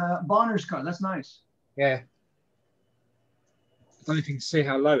Bonner's car. That's nice. Yeah. I don't know if you can see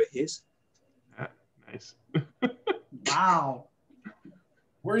how low it is. Nice. Wow.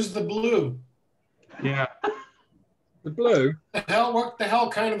 Where's the blue? Yeah. The blue? What the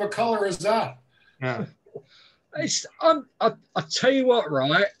hell kind of a color is that? Yeah. I tell you what,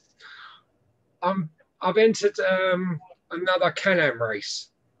 right? I've entered another Can-Am race,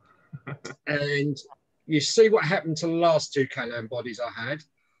 and you see what happened to the last two Can-Am bodies I had,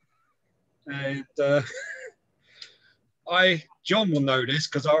 and John will know this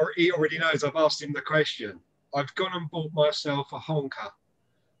because he already knows. I've asked him the question. I've gone and bought myself a honker,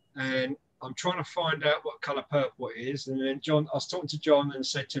 and I'm trying to find out what colour purple it is. And then I was talking to John and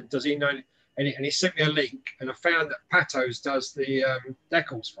said to him, does he know? And he sent me a link, and I found that Pato's does the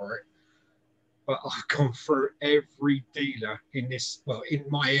decals for it. But I've gone through every dealer in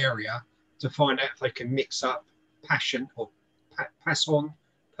my area to find out if they can mix up Passion or Passon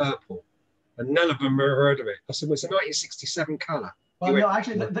purple. And none of them have heard of it. I said, well, it's a 1967 colour. Well, no,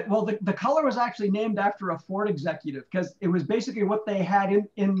 actually, the color was actually named after a Ford executive because it was basically what they had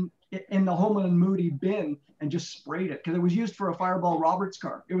in the Holman and Moody bin and just sprayed it because it was used for a Fireball Roberts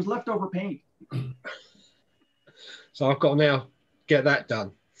car. It was leftover paint. So I've got to now get that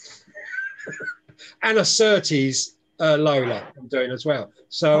done. And a Surtees Lola I'm doing as well.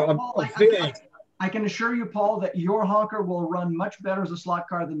 So Paul, I can assure you, Paul, that your honker will run much better as a slot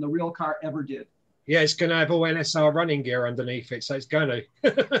car than the real car ever did. Yeah, it's going to have all NSR running gear underneath it, so it's going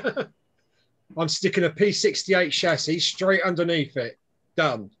to. I'm sticking a P68 chassis straight underneath it.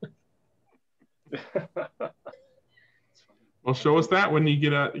 Done. Well, show us that when you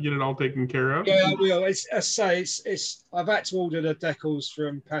get it all taken care of. Yeah, I will. I've had to order the decals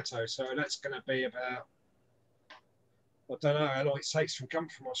from Pato, so that's going to be about, I don't know how long it takes to come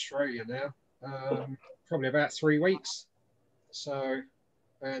from Australia now. Probably about 3 weeks. So,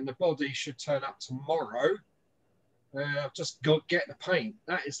 and the body should turn up tomorrow. I've just got to get the paint.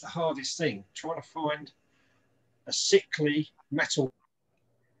 That is the hardest thing. Trying to find a sickly metal.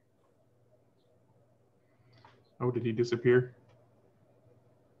 Oh, did he disappear?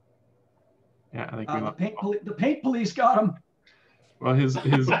 Yeah, I think the paint police got him. Well, his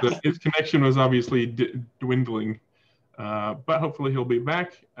connection was obviously dwindling, but hopefully he'll be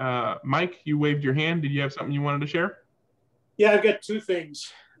back. Mike, you waved your hand. Did you have something you wanted to share? Yeah, I've got two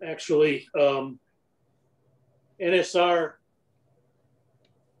things actually. NSR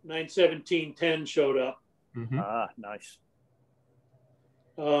 91710 showed up. Mm-hmm. Ah, nice.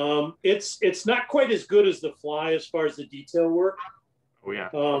 It's not quite as good as the Fly as far as the detail work. Oh yeah.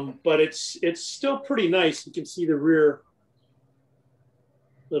 But it's still pretty nice. You can see the rear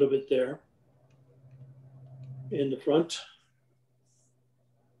a little bit there in the front.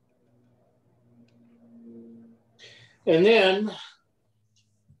 And then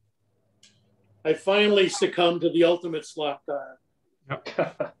I finally succumbed to the ultimate slot car. Yep.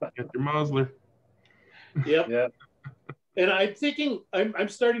 Get your Mosler. Yep. Yeah. And I'm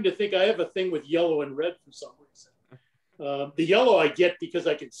starting to think I have a thing with yellow and red for some reason. The yellow I get because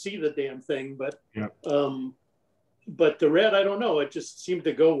I can see the damn thing, but the red, I don't know. It just seemed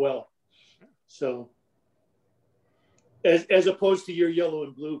to go well. So, as opposed to your yellow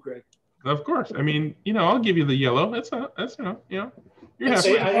and blue, Greg. Of course. I mean, I'll give you the yellow. That's you're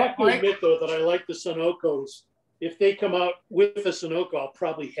happy. I have to admit though that I like the Sunoco's. If they come out with a Sunoco, I'll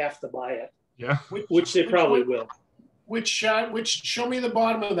probably have to buy it. Yeah. Which they probably will. Which show me the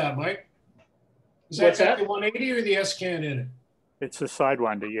bottom of that, Mike. Is What's that that? the 180 or the S-Can in it? It's a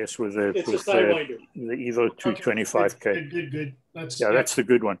Sidewinder, yes, with the Sidewinder. The Evo 225K. Okay, good. That's the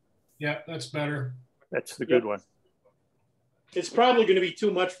good one. Yeah, that's better. That's the good one. It's probably going to be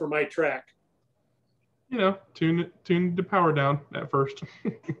too much for my track. Tune the power down at first.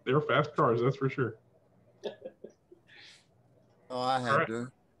 They're fast cars, that's for sure. Oh, I had to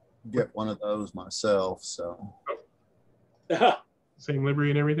get one of those myself, so. Same livery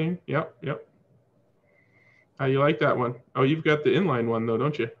and everything? Yep. How you like that one? Oh, you've got the inline one though,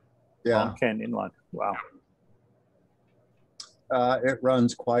 don't you? Yeah. Can inline. Wow. It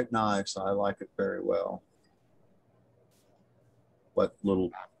runs quite nice. I like it very well. What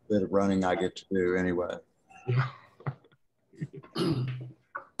little bit of running I get to do anyway. Yeah. All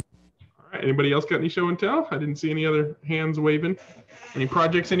right. Anybody else got any show and tell? I didn't see any other hands waving. Any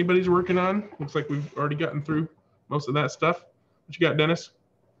projects anybody's working on? Looks like we've already gotten through most of that stuff. What you got, Dennis?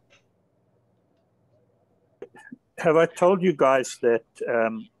 Have I told you guys that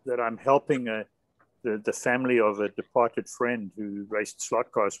that I'm helping the family of a departed friend who raced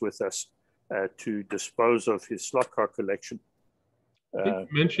slot cars with us to dispose of his slot car collection? I think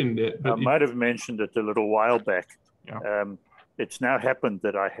you mentioned it. But I might have mentioned it a little while back. Yeah. It's now happened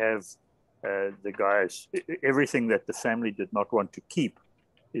that I have the guys, everything that the family did not want to keep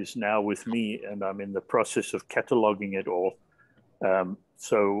is now with me, and I'm in the process of cataloging it all.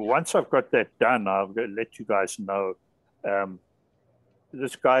 So once I've got that done, I'll let you guys know.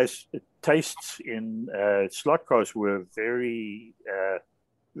 This guy's tastes in slot cars were very,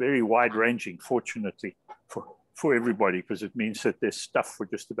 very wide-ranging, fortunately, for everybody, because it means that there's stuff for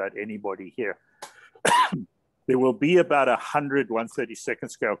just about anybody here. There will be about 100 132nd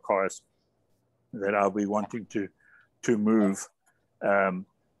scale cars that I'll be wanting to move. A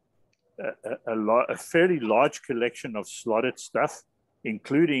fairly large collection of slotted stuff,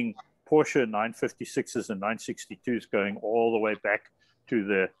 including Porsche 956s and 962s, going all the way back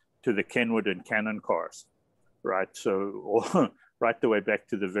to the Kenwood and Cannon cars, right? So right the way back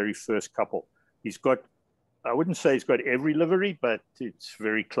to the very first couple. He's got, I wouldn't say he's got every livery, but it's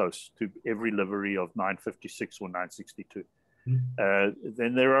very close to every livery of 956 or 962.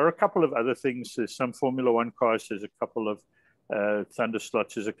 Then there are a couple of other things. There's some Formula One cars. There's a couple of Thunder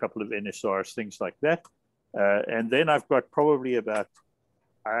slots. There's a couple of NSRs, things like that. And then I've got probably about,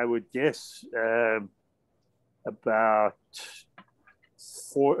 I would guess, about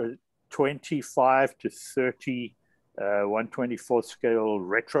 25 to 30 124th scale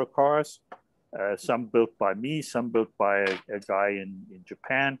retro cars. Some built by me, some built by a guy in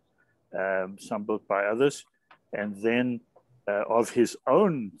Japan, some built by others. And then of his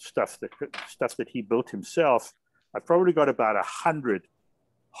own stuff that he built himself, I've probably got about 100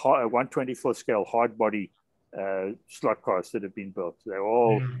 124th scale hard body slot cars that have been built. They're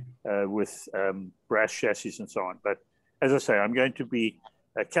all with brass chassis and so on. But as I say, I'm going to be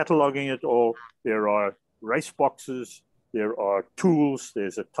cataloging it all. There are race boxes, there are tools,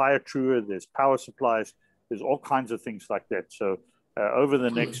 there's a tire truer, there's power supplies, there's all kinds of things like that. So over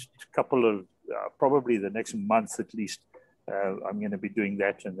the next couple of, probably the next month at least, I'm going to be doing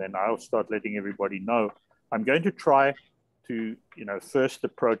that, and then I'll start letting everybody know. I'm going to try to, first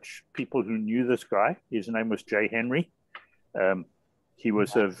approach people who knew this guy. His name was Jay Henry. He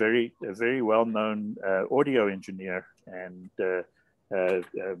was a very well-known audio engineer and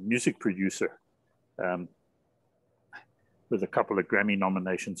music producer, with a couple of Grammy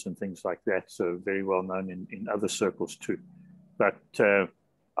nominations and things like that. So very well known in other circles too. But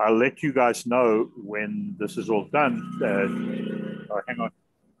I'll let you guys know when this is all done. Hang on.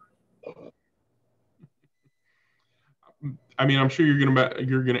 I mean, I'm sure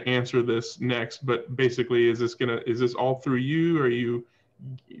you're gonna answer this next, but basically, is this all through you? Or are you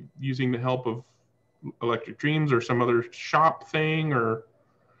using the help of Electric Dreams or some other shop thing? Or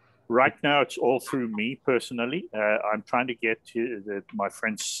right now, it's all through me personally. I'm trying to get my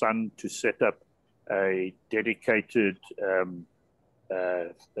friend's son to set up a dedicated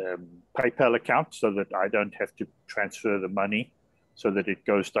PayPal account so that I don't have to transfer the money, so that it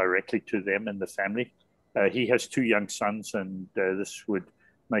goes directly to them and the family. He has 2 young sons, and this would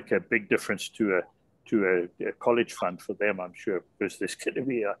make a big difference to a college fund for them, I'm sure, because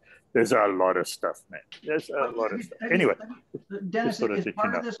there's a lot of stuff, man. There's a lot of stuff. Anyway, Dennis, is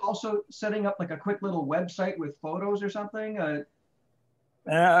part of this also setting up like a quick little website with photos or something?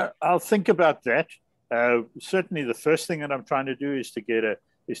 I'll think about that. Certainly, the first thing that I'm trying to do is to get a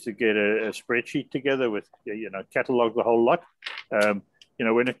spreadsheet together with, catalog the whole lot.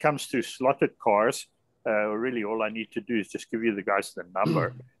 When it comes to slotted cars, really all I need to do is just give you the guys the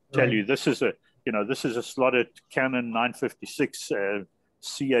number, tell you this is a slotted Canon 956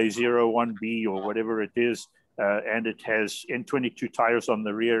 CA01B or whatever it is, and it has N22 tires on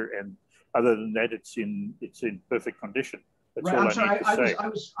the rear, and other than that, it's in perfect condition. That's all I'm sorry. I need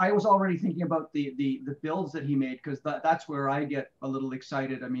to say. I was already thinking about the builds that he made, because that's where I get a little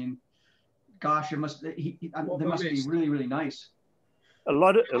excited. I mean, gosh, they must be really, really nice. A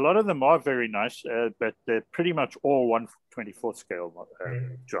lot of them are very nice, but they're pretty much all 1/24 scale,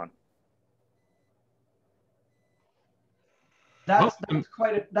 John. That's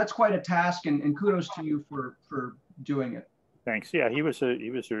quite a task, and kudos to you for doing it. Thanks. Yeah, he was a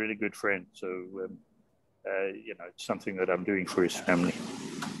really good friend. So it's something that I'm doing for his family.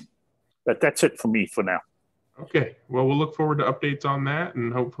 But that's it for me for now. Okay. Well, we'll look forward to updates on that,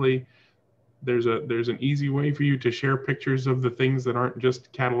 and hopefully there's an easy way for you to share pictures of the things that aren't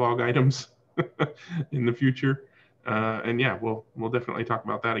just catalog items in the future. And yeah, we'll definitely talk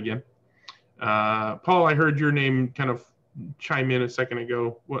about that again. Paul, I heard your name kind of chime in a second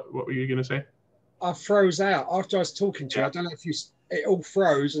ago. What were you going to say? I froze out after I was talking to you. I don't know if it all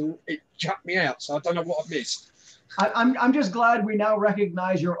froze and it chucked me out, so I don't know what I missed. I'm just glad we now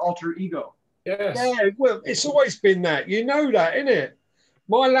recognize your alter ego. Yes. Yeah, well, it's always been that. You know that, innit?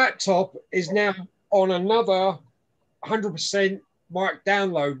 My laptop is now on another 100% mic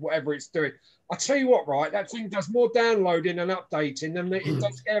download, whatever it's doing. I tell you what, right? That thing does more downloading and updating than it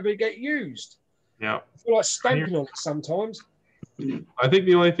does ever get used. Yeah. I feel like stamping on it sometimes. I think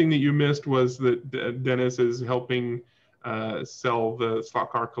the only thing that you missed was that Dennis is helping sell the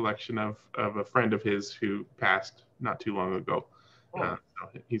slot car collection of a friend of his who passed not too long ago. So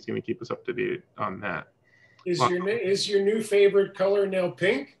he's going to keep us up to date on that. Is your new favorite color now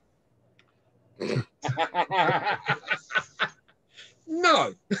pink?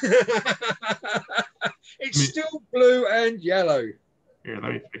 No. It's still blue and yellow. Here,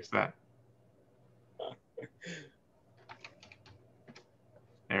 let me fix that.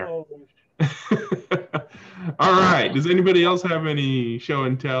 There. Oh. All right. Does anybody else have any show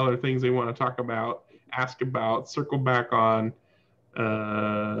and tell or things they want to talk about, ask about, circle back on,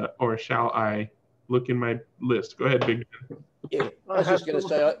 or shall I look in my list? Go ahead, Big Ben. Yeah, I was just going to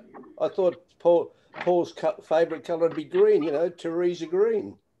say, I thought Paul's favourite colour would be green, Teresa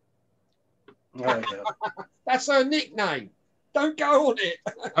Green. Oh, that's her nickname. Don't go on it.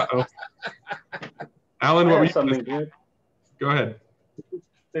 Uh-oh. Alan, what were you something good? Go ahead.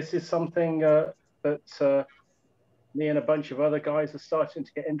 This is something that me and a bunch of other guys are starting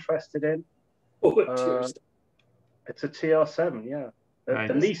to get interested in. It's a TR7, yeah. Nice.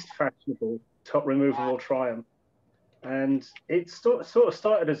 The least fashionable top removable Triumph. And it sort of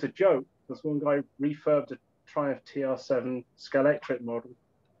started as a joke. Because one guy refurbed a Triumph TR7 Scalectric model,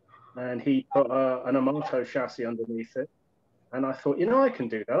 and he put an Amato chassis underneath it. And I thought, I can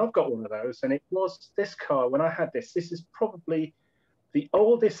do that. I've got one of those. And it was this car, when I had this is probably the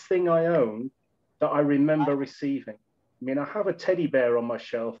oldest thing I own that I remember receiving. I mean, I have a teddy bear on my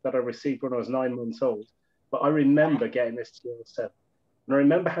shelf that I received when I was 9 months old, but I remember getting this TR7. And I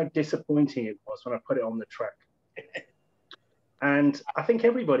remember how disappointing it was when I put it on the track. And I think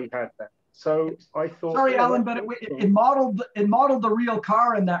everybody had that. So I thought... Sorry, Alan, but it modeled the real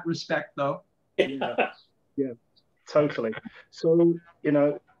car in that respect, though. Yeah. Totally. So, you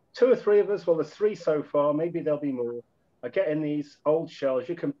know, 2 or 3 of us, well, there's 3 so far, maybe there'll be more, are getting these old shells.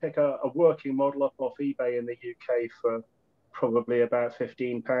 You can pick a working model up off eBay in the UK for probably about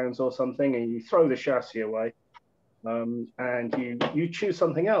 £15 or something, and you throw the chassis away. And you choose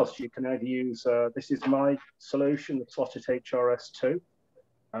something else. You can either use, this is my solution, the slotted HRS2,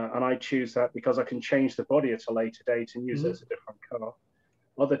 and I choose that because I can change the body at a later date and use it as a different car.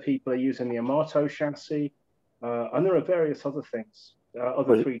 Other people are using the Amato chassis, and there are various other things,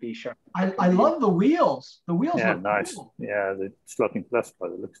 other 3D chassis. I love the wheels. The wheels look nice. cool. Yeah, the slotting plus by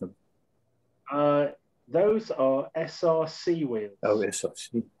the looks of them. Those are SRC wheels. Oh,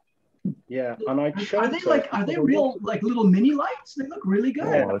 SRC. Yeah, and I chose are they real like little mini lights? They look really good.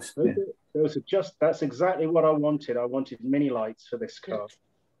 Yeah, those are just, that's exactly what I wanted. I wanted mini lights for this car.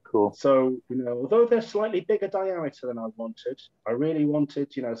 Cool. So, you know, although they're slightly bigger diameter than I wanted, I really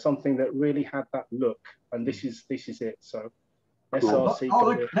wanted, you know, something that really had that look, and this is it. So, cool. SRC.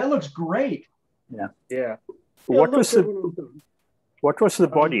 Oh, that looks great. Yeah. Yeah. What was the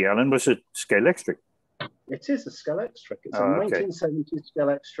body, Alan? Was it Scalextric? It is a Scalextric. It's a 1970s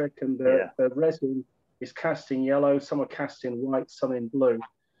Scalextric, and the resin is cast in yellow. Some are cast in white, some in blue.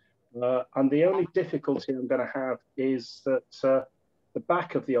 And the only difficulty I'm going to have is that the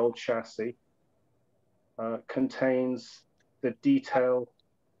back of the old chassis contains the detail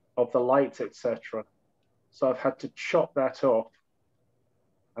of the lights, etc. So I've had to chop that off,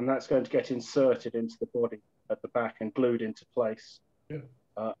 and that's going to get inserted into the body at the back and glued into place. Yeah.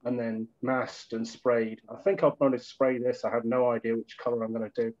 And then masked and sprayed. I think I'm going to spray this. I have no idea which color I'm going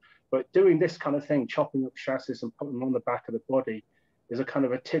to do. But doing this kind of thing, chopping up chassis and putting them on the back of the body, is a kind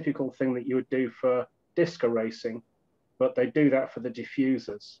of a typical thing that you would do for disco racing, but they do that for the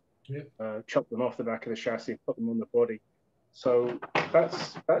diffusers. Yeah. Chop them off the back of the chassis, put them on the body. So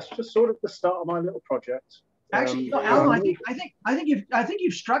that's just sort of the start of my little project. Actually, you know, Alan, I think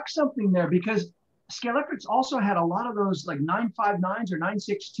you've struck something there, because Scalextrics also had a lot of those like 959s or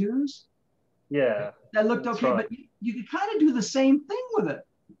 962s. Yeah. That looked okay, right. But you could kind of do the same thing with it.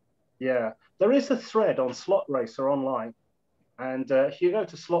 Yeah, there is a thread on Slot Racer online, and if you go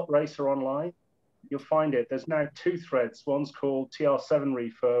to Slot Racer online, you'll find it. There's now 2 threads. One's called TR7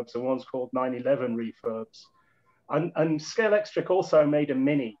 refurbs and one's called 911 refurbs. And Scalextric also made a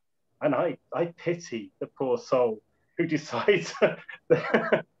Mini, and I pity the poor soul who decides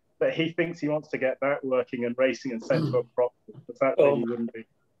that he thinks he wants to get that working and racing and sent to a prop, because that really wouldn't be.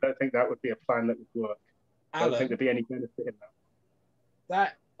 I don't think that would be a plan that would work. I don't think there'd be any benefit in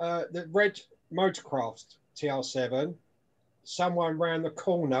that. The red Motorcraft TR7, someone round the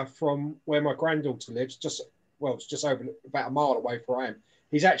corner from where my granddaughter lives, it's just over about a mile away from where I am.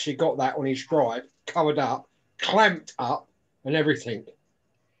 He's actually got that on his drive, covered up, clamped up, and everything.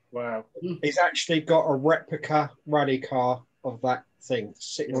 Wow. He's actually got a replica rally car of that thing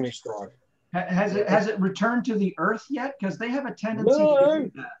sitting on his drive. Has it returned to the earth yet? Because they have a tendency to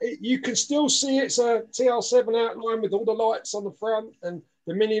do that. You can still see it's a TR7 outline with all the lights on the front and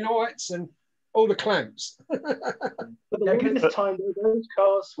the mini lights and all the clamps. But the longest time, those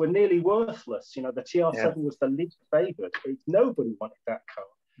cars were nearly worthless. You know, the TR7 was the least favoured. Nobody wanted that car.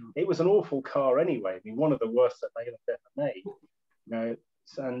 It was an awful car anyway. I mean, one of the worst that they have ever made. You know,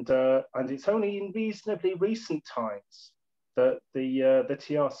 and it's only in reasonably recent times that the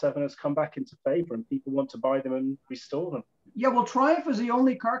TR7 has come back into favour and people want to buy them and restore them. Yeah, well, Triumph is the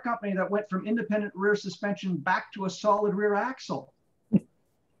only car company that went from independent rear suspension back to a solid rear axle.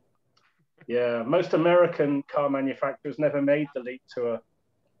 Yeah, most American car manufacturers never made the leap to a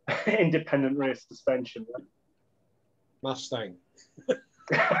independent rear suspension. Right? Mustang.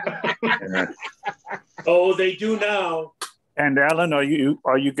 Oh, they do now. And Alan, are you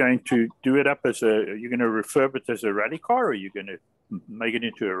going to do it up are you going to refurb it as a rally car, or are you going to make it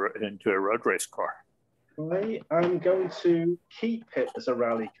into a road race car? I am going to keep it as a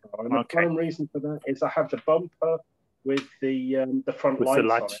rally car, and the prime reason for that is I have the bumper with the front with lights the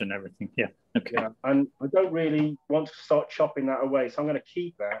lights on it. And everything. Yeah. Okay. Yeah, and I don't really want to start chopping that away, so I'm going to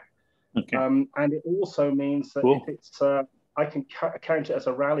keep that. Okay. And it also means that if it's I can count it as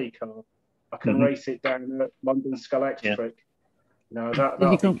a rally car. I can race it down at London Scalextric. Yeah. No,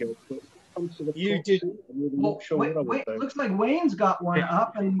 that'll be good. You did. Looks like Wayne's got one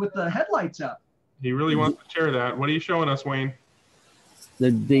up and with the headlights up. He really wants to share that. What are you showing us, Wayne? The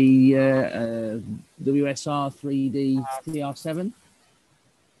WSR 3D TR7.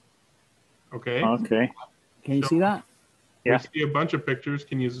 Okay. Okay. Can you see that? Yeah. We see a bunch of pictures.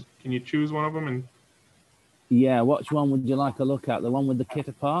 Can you choose one of them? And yeah, which one would you like a look at? The one with the kit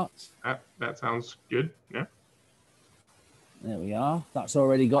of parts? That sounds good. Yeah. There we are. That's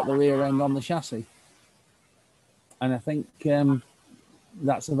already got the rear end on the chassis. and I think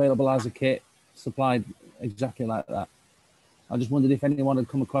that's available as a kit, supplied exactly like that. I just wondered if anyone had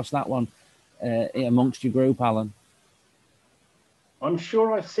come across that one amongst your group, Alan. I'm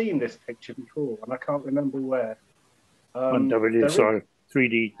sure I've seen this picture before, and I can't remember where. On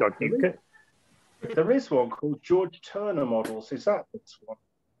WSR3D.uk. There is one called George Turner Models. Is that this one?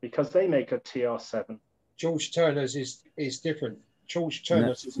 Because they make a TR7. George Turner's is different. George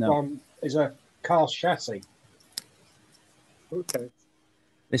Turner's is a cast chassis. Okay.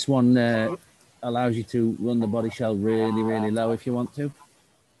 This one allows you to run the body shell really, really low if you want to,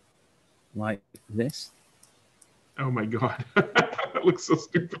 like this. Oh my God, that looks so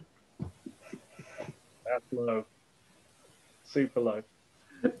stupid. That's low, super low.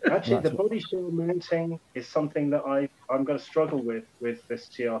 Actually, the body shell mounting is something that I'm going to struggle with this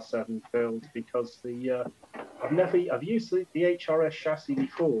TR7 build, because I've used the HRS chassis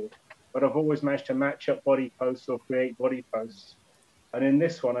before, but I've always managed to match up body posts or create body posts. And in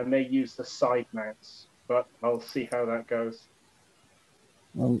this one, I may use the side mounts, but I'll see how that goes.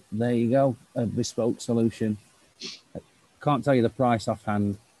 Well, there you go, a bespoke solution. Can't tell you the price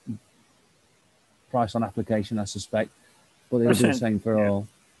offhand. Price on application, I suspect, but they'll do the same for all.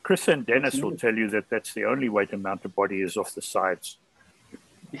 Chris and Dennis will tell you that that's the only way to mount a body is off the sides.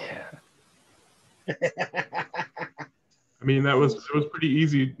 Yeah. I mean, it was pretty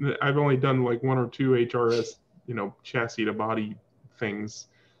easy. I've only done like 1 or 2 HRS, chassis to body things,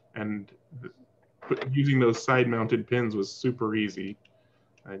 and using those side mounted pins was super easy.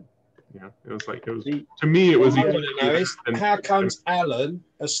 It was to me it was easy. How comes Alan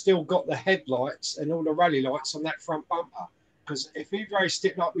has still got the headlights and all the rally lights on that front bumper? Because if we raced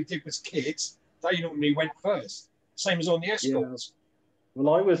it like we did as kids, they normally went first, same as on the Escorts. Yeah.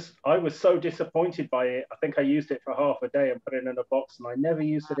 Well, I was so disappointed by it. I think I used it for half a day and put it in a box, and I never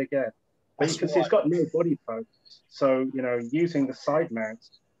used it again. But you can see it's got no body posts, so using the side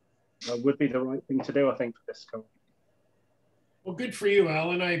mounts would be the right thing to do, I think, for this car. Well, good for you,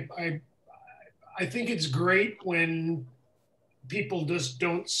 Alan. I think it's great when people just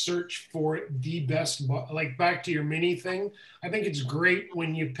don't search for the best, like back to your Mini thing. I think it's great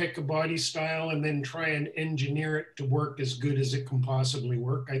when you pick a body style and then try and engineer it to work as good as it can possibly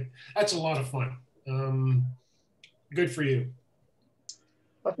work. That's a lot of fun. Good for you.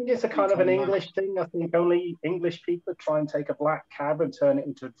 I think it's a kind of an English thing. I think only English people try and take a black cab and turn it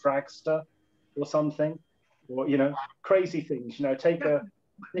into a dragster or something, or crazy things. Take a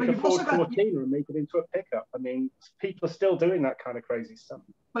Ford Cortina and make it into a pickup. I mean, people are still doing that kind of crazy stuff.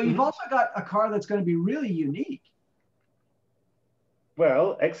 But you've also got a car that's going to be really unique.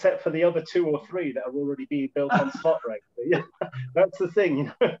 Well, except for the other 2 or 3 that are already being built on slot race. That's the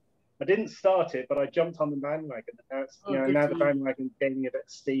thing. I didn't start it, but I jumped on the bandwagon. Now it's, now the bandwagon's gaining a bit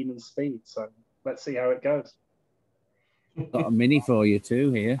of steam and speed. So let's see how it goes. Got a Mini for you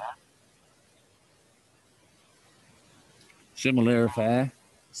too here. Similar affair,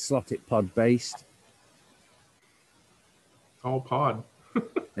 slotted pod based. All pod.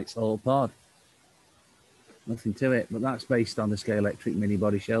 It's all pod. Nothing to it, but that's based on the Scalextric Mini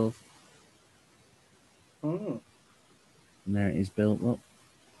body shells. Mm. And there it is built up.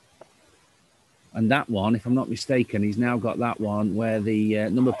 And that one, if I'm not mistaken, he's now got that one where the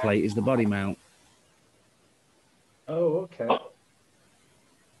number plate is the body mount. Oh, okay.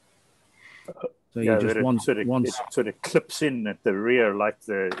 So you just sort of clips in at the rear like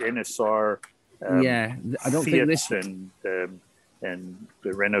the NSR. I don't think this and the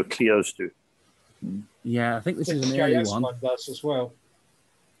Renault Clios do. Yeah, I think this is an early one. Does as well.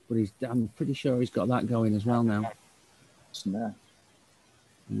 But I'm pretty sure he's got that going as well now. No.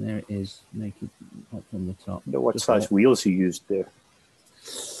 And there it is, naked up from the top. What size wheels he used there?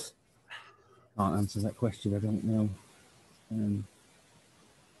 Can't answer that question. I don't know.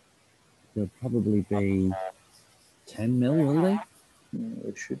 They'll probably be 10 mil, will they? Yeah,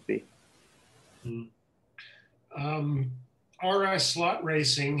 it should be. RS Slot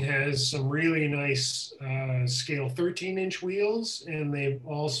Racing has some really nice scale 13-inch wheels, and they've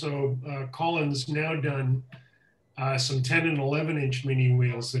also, Colin's now done some 10 and 11-inch Mini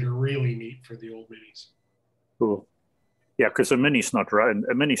wheels that are really neat for the old Minis. Cool. Yeah, because a Mini's not right.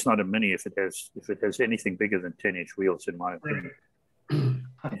 A Mini's not a Mini if it has anything bigger than 10-inch wheels, in my opinion.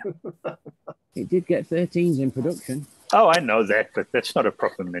 Yeah. It did get 13s in production. Oh, I know that, but that's not a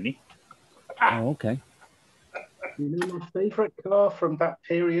proper Mini. Oh, okay. My favorite car from that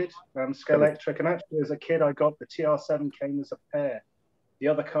period, Scalextric, and actually as a kid I got the TR7 came as a pair. The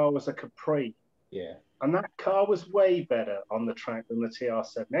other car was a Capri. Yeah. And that car was way better on the track than the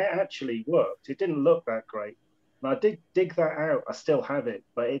TR7. It actually worked. It didn't look that great. And I did dig that out. I still have it,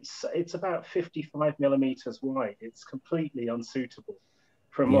 but it's about 55 millimeters wide. It's completely unsuitable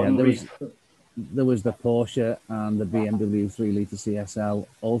for a modern reef. There was the Porsche and the BMW 3-litre CSL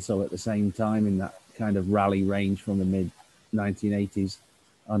also at the same time in that kind of rally range from the mid 1980s.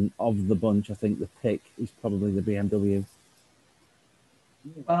 And of the bunch, I think the pick is probably the BMW.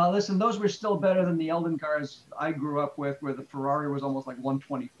 Listen, those were still better than the Eldon cars I grew up with, where the Ferrari was almost like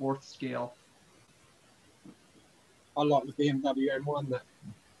 1/24th scale. I like the BMW M1 that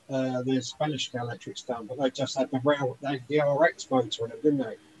the Spanish electric's done, but they just had the RX motor in it, didn't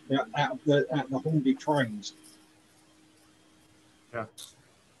they? Out of the Hornby trains. Yeah,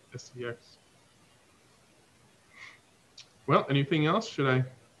 SCX. Well, anything else? Should I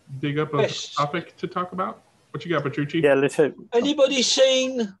dig up a topic to talk about? What you got, Petrucci? Yeah, let's have. Anybody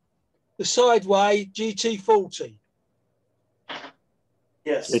seen the Sideway GT40?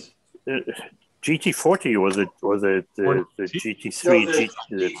 Yes. GT40 was it the GT3,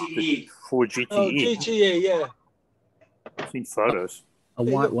 no, GTE. 4 GTE. Oh, GTE, yeah. I've seen photos. A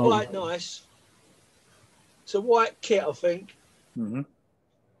They white look one. quite nice. It's a white kit, I think. Mm-hmm.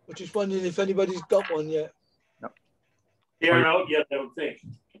 I'm just wondering if anybody's got one yet. They aren't out yet, I don't think.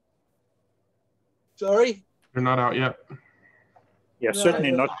 Sorry? They're not out yet. Yeah,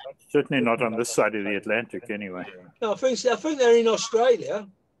 certainly not on this side of the Atlantic anyway. No, I think they're in Australia.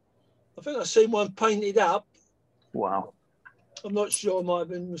 I think I've seen one painted up. Wow. I'm not sure, I might have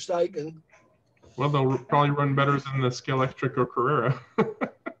been mistaken. Well, they'll probably run better than the Scalextric or Carrera.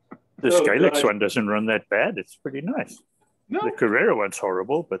 The Scalix one doesn't run that bad. It's pretty nice. No. The Carrera one's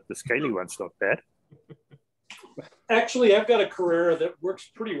horrible, but the Scaley one's not bad. Actually, I've got a Carrera that works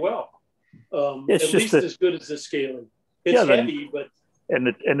pretty well. It's at least as good as the Scaling. It's heavy, but and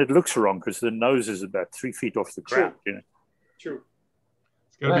it looks wrong because the nose is about 3 feet off the ground. You know. True.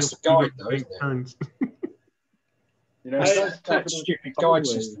 That's the guide, though, isn't it? Turns. You know, that stupid guide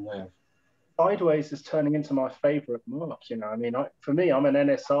system there. Sideways is turning into my favorite mark. You know, I mean, for me, I'm an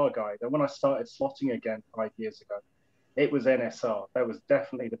NSR guy. And when I started slotting again 5 years ago, it was NSR. That was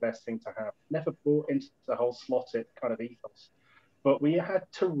definitely the best thing to have. Never bought into the whole slot it kind of ethos. But we had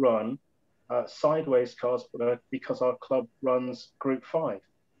to run sideways cars because our club runs Group 5.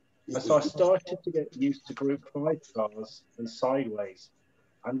 And so I started to get used to Group 5 cars and sideways.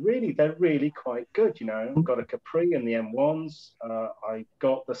 And really, they're really quite good. You know, I've got a Capri and the M1s. I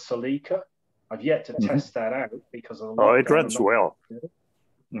got the Celica. I've yet to test that out because of the it runs well.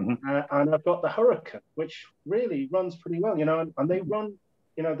 And I've got the Hurricane, which really runs pretty well, you know, and they run,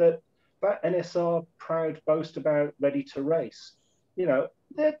 you know, that NSR proud boast about ready to race, you know,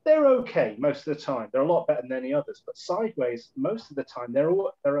 they're okay most of the time. They're a lot better than any others, but sideways, most of the time, they're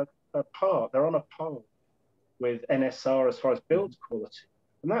on a par with NSR as far as build quality.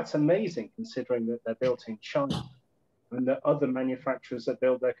 And that's amazing considering that they're built in China and that other manufacturers that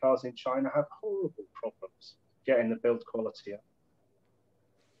build their cars in China have horrible problems getting the build quality up.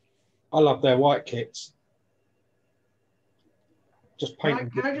 I love their white kits. Just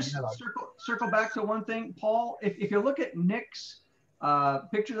paint. Can I just circle back to one thing, Paul? If you look at Nick's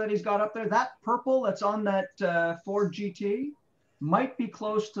picture that he's got up there, that purple that's on that Ford GT might be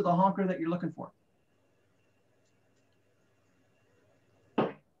close to the honker that you're looking for.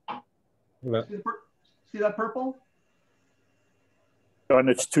 See that purple? And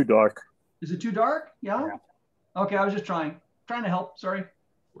it's too dark. Is it too dark? Yeah. Okay, I was just trying to help. Sorry.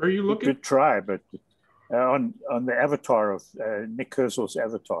 Where are you looking? Good try, but on the avatar of Nick Kersel's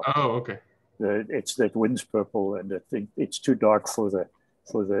avatar. Oh, okay. It's that wind's purple, and I think it's too dark for the.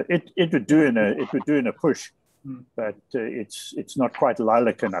 It would do in a push, but it's not quite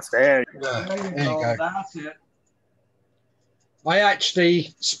lilac enough. There you go. That's it. I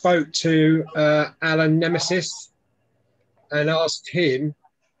actually spoke to Alan Nemesis and asked him,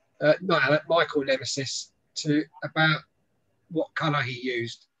 not Alan, Michael Nemesis, about what colour he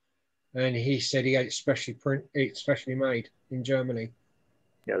used, and he said he had it specially made in Germany.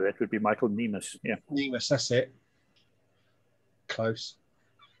 Yeah, that would be Michael Nemes. Yeah, Nemes, that's it. Close.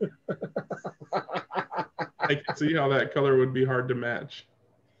 I can see how that color would be hard to match.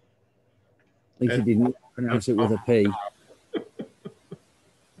 At least you didn't pronounce it with a P.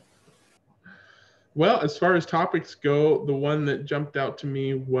 Well, as far as topics go, the one that jumped out to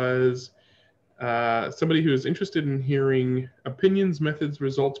me was somebody who is interested in hearing opinions, methods,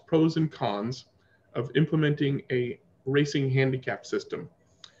 results, pros, and cons of implementing a racing handicap system.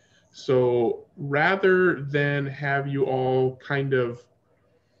 So rather than have you all kind of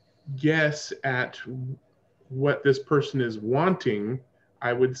guess at what this person is wanting,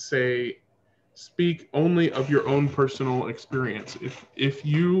 I would say speak only of your own personal experience. If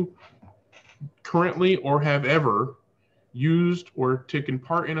you currently or have ever used or taken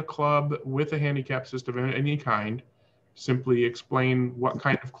part in a club with a handicap system of any kind, simply explain what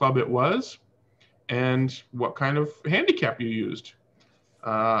kind of club it was and what kind of handicap you used.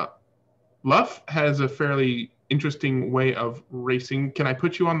 Luff has a fairly interesting way of racing. Can I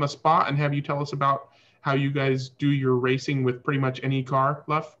put you on the spot and have you tell us about how you guys do your racing with pretty much any car,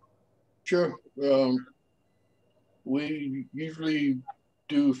 Luff? Sure. We usually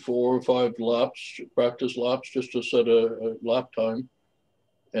do 4 or 5 laps, practice laps, just to set a lap time,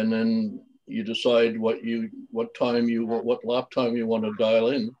 and then you decide what lap time you want to dial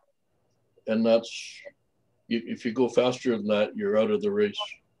in, and that's if you go faster than that, you're out of the race.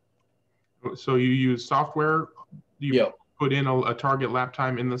 So you use software? You put in a target lap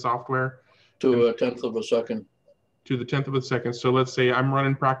time in the software? To a 1/10 of a second. To the 1/10 of a second. So let's say I'm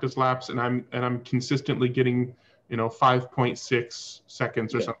running practice laps and I'm consistently getting 5.6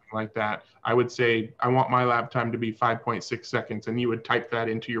 seconds or something like that. I would say I want my lap time to be 5.6 seconds, and you would type that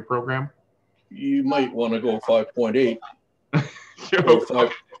into your program? You might want to go 5.8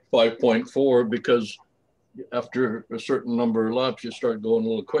 or 5.4, because after a certain number of laps, you start going a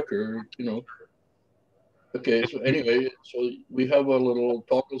little quicker, Okay, so anyway, so we have a little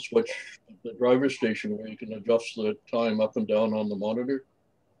toggle switch at the driver's station where you can adjust the time up and down on the monitor.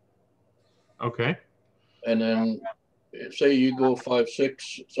 Okay. And then say you go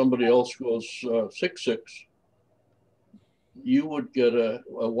 5.6, somebody else goes 6.6, you would get a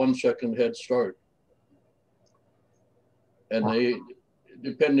 1 second head start. And they,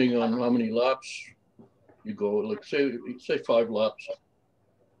 depending on how many laps you go, like say 5 laps,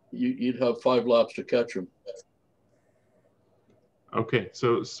 you'd have 5 laps to catch him. Okay,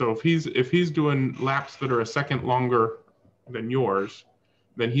 so if he's doing laps that are a second longer than yours,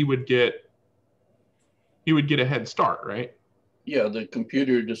 then he would get a head start, right? Yeah, the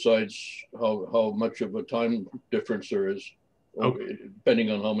computer decides how much of a time difference there is,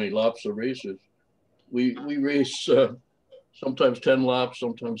 depending on how many laps the race is. We race sometimes 10 laps,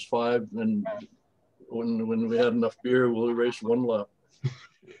 sometimes 5, and when we had enough beer, we'll race 1 lap.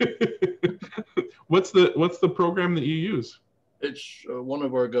 What's the program that you use? It's one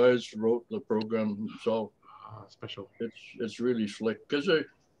of our guys wrote the program himself. Special. It's really slick, because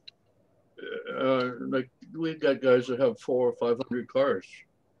like we've got guys that have 400 or 500 cars.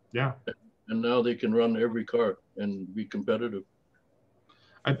 Yeah. And now they can run every car and be competitive.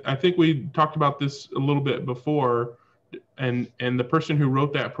 I think we talked about this a little bit before, and the person who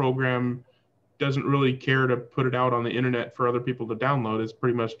wrote that program doesn't really care to put it out on the internet for other people to download. It's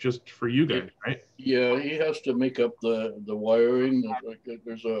pretty much just for you guys, right? Yeah, he has to make up the wiring.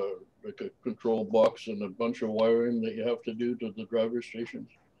 There's a control box and a bunch of wiring that you have to do to the driver stations.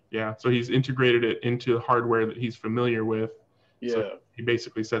 Yeah, so he's integrated it into hardware that he's familiar with. Yeah. So he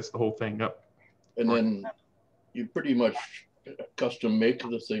basically sets the whole thing up. And then you pretty much custom make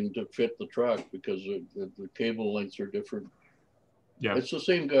the thing to fit the track, because the cable lengths are different. Yeah. It's the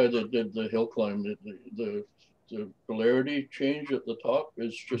same guy that did the hill climb. The polarity change at the top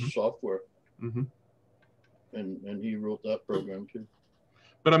is just software. Mm-hmm. And he wrote that program too.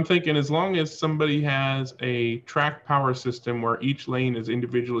 But I'm thinking, as long as somebody has a track power system where each lane is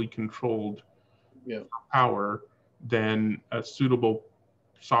individually controlled for power, then a suitable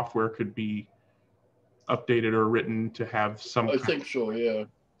software could be updated or written to have some. I think so, yeah.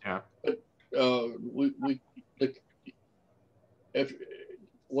 Yeah. But if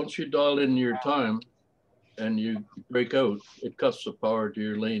once you dial in your time and you break out, it cuts the power to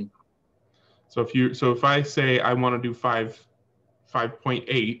your lane. So if I say I want to do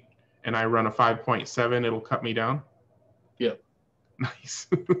 5.8 and I run a 5.7, it'll cut me down? Yeah. Nice.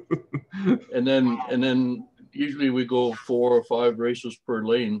 and then usually we go 4 or 5 races per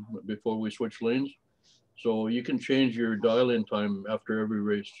lane before we switch lanes. So you can change your dial-in time after every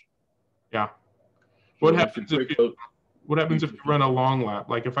race. Yeah. What happens if you run a long lap?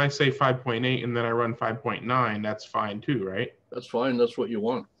 Like if I say 5.8 and then I run 5.9, that's fine too, right? That's fine. That's what you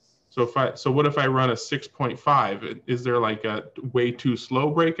want. So what if I run a 6.5? Is there like a way too slow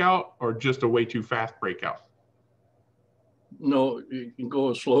breakout or just a way too fast breakout? No, you can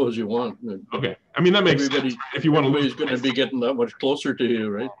go as slow as you want. Okay. I mean, that makes sense. If you want to lose, everybody's going to be getting that much closer to you,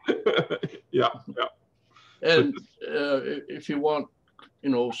 right? Yeah. And if you want,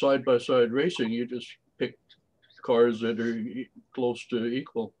 side-by-side racing, you just pick cars that are close to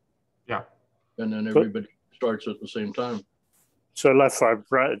equal. Yeah. And then everybody starts at the same time. So let's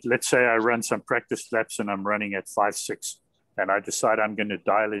say I run some practice laps and I'm running at 5.6, and I decide I'm going to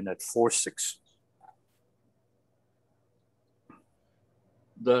dial in at 4.6.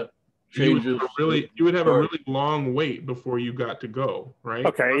 That changes. You would have a really long wait before you got to go, right?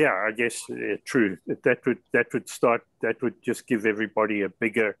 Okay, yeah, I guess true. That would just give everybody a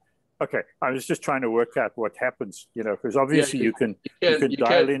bigger. Okay, I was just trying to work out what happens, you know, because obviously you can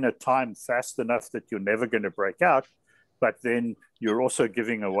dial in a time fast enough that you're never going to break out, but then you're also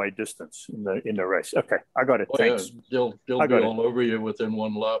giving away distance in the race. Okay, I got it. Oh, thanks. Yeah. They'll be all over you within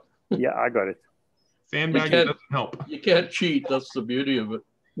one lap. Yeah, I got it. Sandbagging doesn't help. You can't cheat. That's the beauty of it.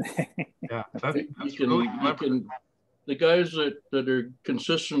 Yeah, the guys that are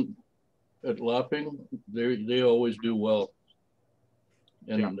consistent at lapping, they always do well.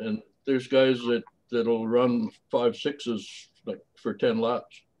 And there's guys that'll run 5.6s like for 10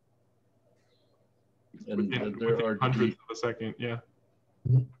 laps. And there are hundredths of a second, yeah.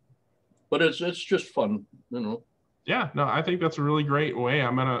 But it's just fun, you know. Yeah, no, I think that's a really great way.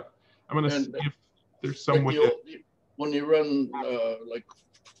 I'm gonna see if there's some way. When you run like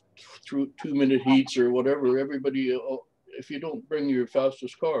through 2-minute heats or whatever, everybody, if you don't bring your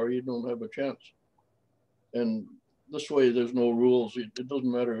fastest car, you don't have a chance. And this way, there's no rules. It doesn't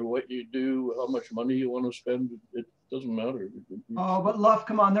matter what you do, how much money you want to spend. It doesn't matter. Oh, but Luff,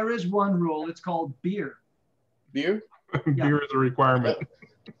 come on. There is one rule. It's called beer. Beer? Beer is a requirement.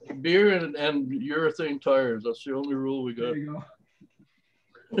 Beer and urethane tires. That's the only rule we got. There you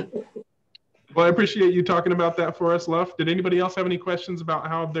go. Well, I appreciate you talking about that for us, Luff. Did anybody else have any questions about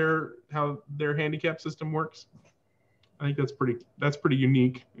how their handicap system works? I think that's pretty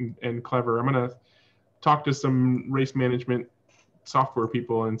unique and clever. I'm gonna talk to some race management software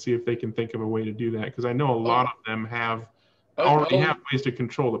people and see if they can think of a way to do that, because I know a lot of them already have ways to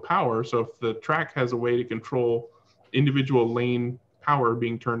control the power. So if the track has a way to control individual lane power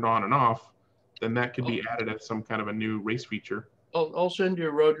being turned on and off, then that could be added as some kind of a new race feature. I'll send you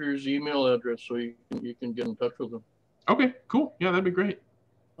Roger's email address so you can get in touch with him. Okay, cool. Yeah, that'd be great.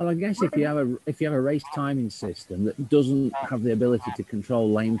 Well, I guess if you have a race timing system that doesn't have the ability to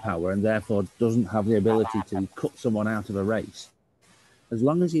control lane power and therefore doesn't have the ability to cut someone out of a race, as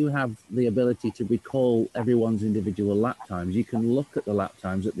long as you have the ability to recall everyone's individual lap times, you can look at the lap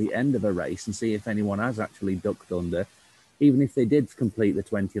times at the end of a race and see if anyone has actually ducked under, even if they did complete the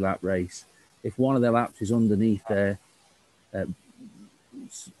 20-lap race. If one of their laps is underneath their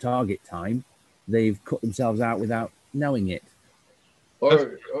target time, they've cut themselves out without knowing it.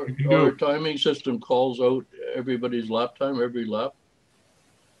 Our timing system calls out everybody's lap time every lap.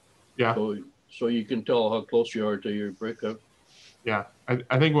 Yeah. So you can tell how close you are to your breakout. Yeah,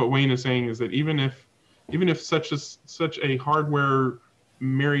 I think what Wayne is saying is that even if such a hardware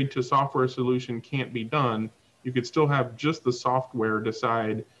married to software solution can't be done, you could still have just the software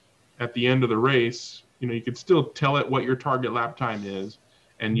decide at the end of the race. You know, you could still tell it what your target lap time is,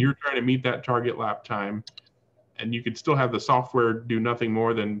 and you're trying to meet that target lap time, and you could still have the software do nothing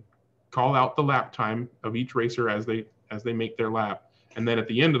more than call out the lap time of each racer as they make their lap, and then at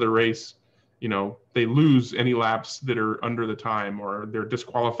the end of the race, you know, they lose any laps that are under the time, or they're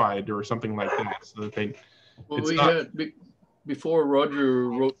disqualified or something like that, so that they. Well, before Roger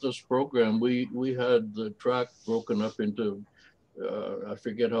wrote this program, we had the track broken up into I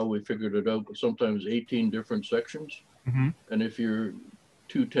forget how we figured it out, but sometimes 18 different sections. Mm-hmm. And if you're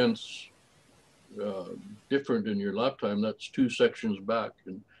 0.2 different in your lap time, that's 2 sections back,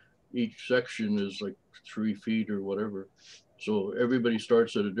 and each section is like 3 feet or whatever. So everybody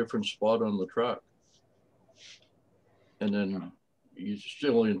starts at a different spot on the track. And then you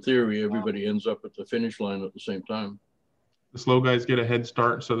still, in theory, everybody ends up at the finish line at the same time. The slow guys get a head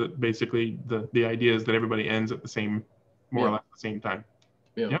start, so that basically the idea is that everybody ends at the same, more or less the same time.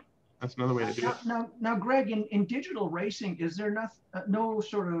 Yeah. Yep. That's another way to do it. Now, Greg, in digital racing, is there no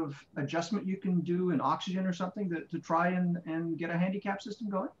sort of adjustment you can do in oxygen or something to try and get a handicap system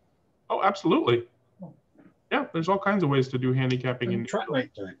going? Oh, absolutely. Yeah, there's all kinds of ways to do handicapping. In track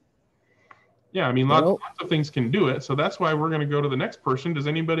night time. Yeah, I mean, lots of things can do it. So that's why we're going to go to the next person. Does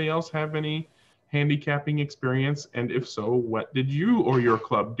anybody else have any handicapping experience? And if so, what did you or your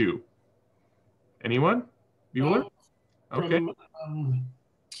club do? Anyone? Bueller? Okay. From,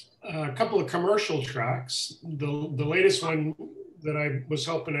 a couple of commercial tracks. The latest one that I was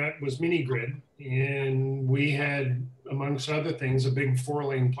helping at was Mini Grid, and we had, amongst other things, a big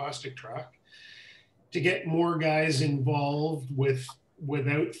 4-lane plastic track. To get more guys involved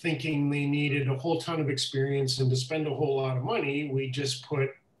without thinking they needed a whole ton of experience and to spend a whole lot of money, we just put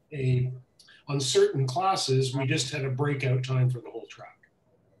on certain classes, we just had a breakout time for the whole track.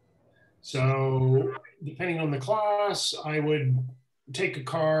 So depending on the class, I would take a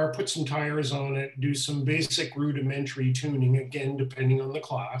car, put some tires on it, do some basic rudimentary tuning, again, depending on the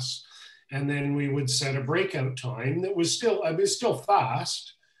class. And then we would set a breakout time that was still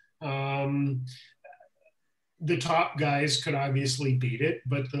fast, The top guys could obviously beat it,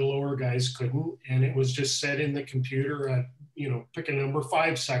 but the lower guys couldn't. And it was just set in the computer at, you know, pick a number,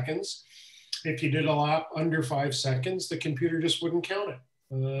 5 seconds. If you did a lap under 5 seconds, the computer just wouldn't count it.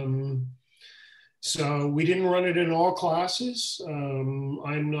 So we didn't run it in all classes.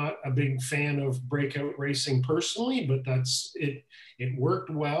 I'm not a big fan of breakout racing personally, but that's it. It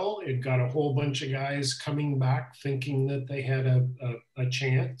worked well. It got a whole bunch of guys coming back thinking that they had a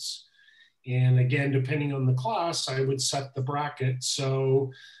chance. And again, depending on the class, I would set the bracket.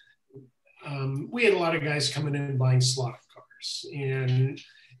 So we had a lot of guys coming in and buying slot cars. And,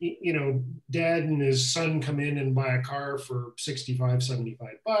 you know, dad and his son come in and buy a car for 65, 75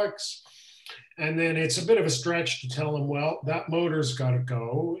 bucks. And then it's a bit of a stretch to tell them, well, that motor's got to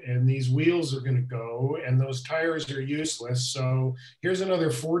go and these wheels are going to go and those tires are useless. So here's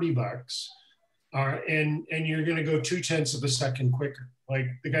another 40 bucks. And you're going to go 0.2 of a second quicker. Like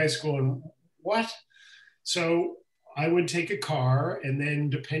the guy's going, what? So I would take a car and then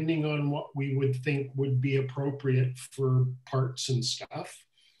depending on what we would think would be appropriate for parts and stuff,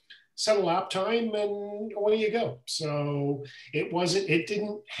 set a lap time and away you go. So it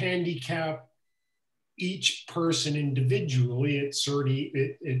didn't handicap each person individually.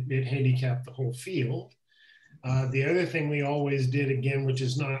 It handicapped the whole field. The other thing we always did, again, which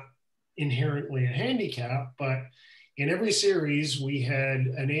is not inherently a handicap, but in every series we had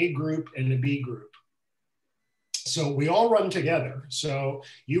an A group and a B group. So we all run together. So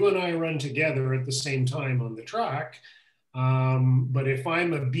you and I run together at the same time on the track. But if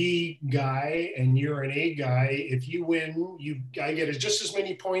I'm a B guy and you're an A guy, if you win, I get just as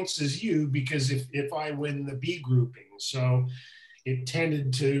many points as you, because if I win the B grouping. So it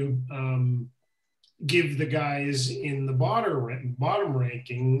tended to give the guys in the bottom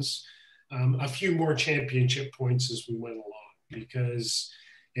rankings a few more championship points as we went along, because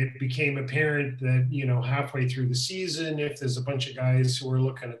it became apparent that, you know, halfway through the season, if there's a bunch of guys who are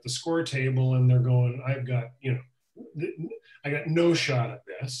looking at the score table and they're going, I got no shot at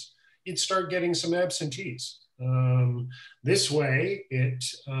this, you'd start getting some absentees. This way, it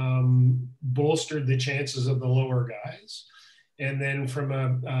bolstered the chances of the lower guys. And then from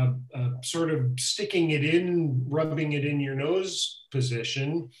a sort of sticking it in, rubbing it in your nose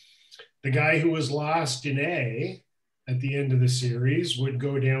position, the guy who was last in A at the end of the series would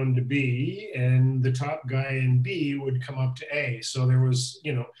go down to B, and the top guy in B would come up to A. So there was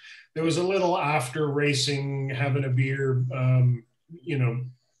a little after racing, having a beer,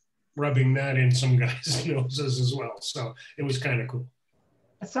 rubbing that in some guys' noses as well. So it was kind of cool.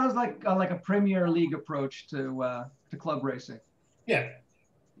 It sounds like a Premier League approach to club racing. Yeah.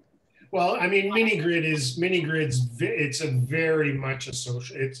 Well, I mean, mini grids. It's a very much a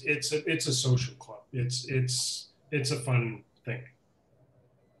social. It's a social club. It's a fun thing.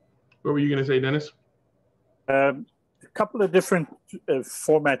 What were you going to say, Dennis? A couple of different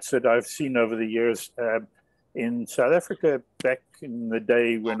formats that I've seen over the years. In South Africa, back in the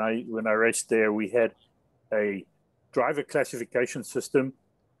day when I raced there, we had a driver classification system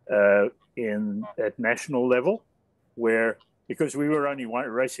at national level, where, because we were only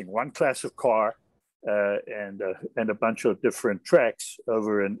racing one class of car and a bunch of different tracks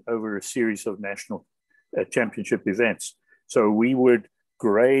over a series of national championship events. So we would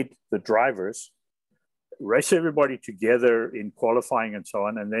grade the drivers, race everybody together in qualifying and so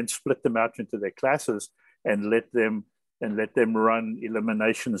on, and then split them out into their classes and let them run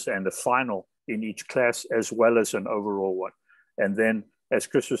eliminations and a final in each class, as well as an overall one. And then, as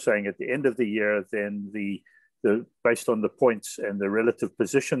Chris was saying, at the end of the year, then the based on the points and the relative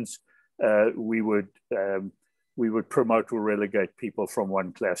positions, we would promote or relegate people from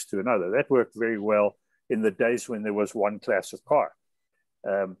one class to another. That worked very well in the days when there was one class of car.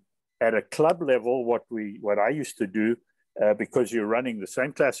 At a club level, what I used to do, because you're running the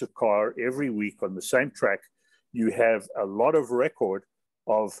same class of car every week on the same track, you have a lot of record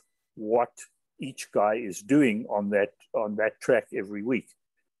of what each guy is doing on that track every week.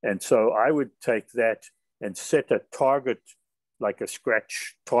 And so I would take that and set a target, like a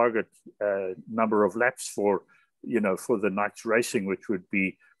scratch target number of laps for the night's racing, which would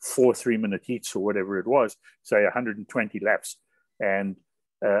be 4 3-minute heats or whatever it was, say 120 laps. And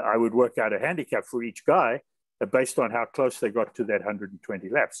I would work out a handicap for each guy based on how close they got to that 120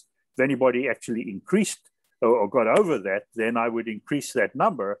 laps. If anybody actually increased or got over that, then I would increase that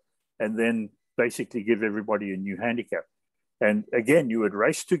number and then basically give everybody a new handicap. And again, you would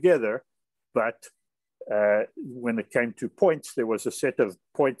race together, but when it came to points, there was a set of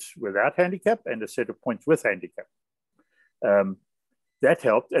points without handicap and a set of points with handicap. That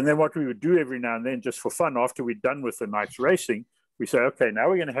helped. And then what we would do every now and then, just for fun, after we'd done with the night's racing, we say, okay, now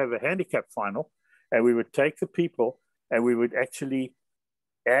we're going to have a handicap final, and we would take the people and we would actually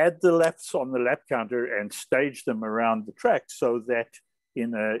add the laps on the lap counter and stage them around the track so that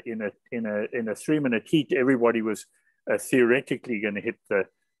in a 3-minute heat, everybody was theoretically going to hit the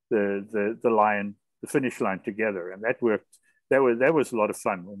finish line together, and that worked. That was a lot of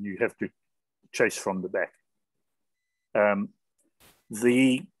fun when you have to chase from the back.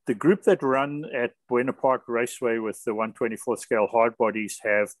 The group that run at Buena Park Raceway with the 124 scale hard bodies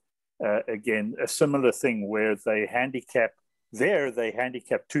have again a similar thing where they handicap. They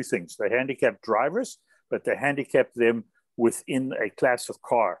handicap two things. They handicap drivers, but they handicap them within a class of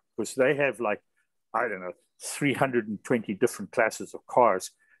car, because they have like, I don't know, 320 different classes of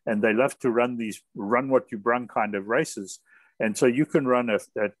cars, and they love to run these run what you brung kind of races. And so you can run a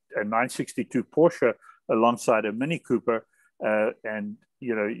 962 Porsche alongside a Mini Cooper, and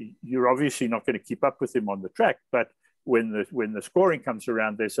you know, you're obviously not going to keep up with him on the track, but when the scoring comes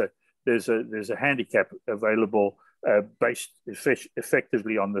around, there's a handicap available based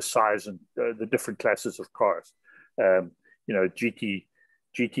effectively on the size and the different classes of cars. You know,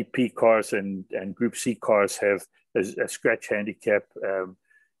 GTP cars and Group C cars have a scratch handicap.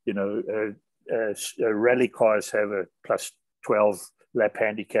 You know, rally cars have a plus 12 lap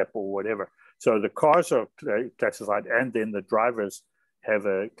handicap or whatever. So the cars are classified, and then the drivers have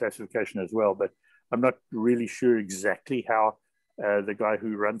a classification as well. But I'm not really sure exactly how the guy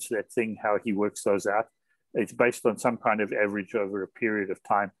who runs that thing, how he works those out. It's based on some kind of average over a period of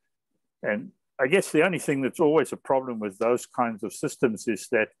time. And I guess the only thing that's always a problem with those kinds of systems is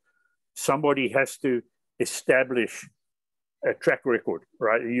that somebody has to establish a track record,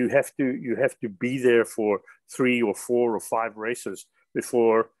 right? You have to be there for 3 or 4 or 5 races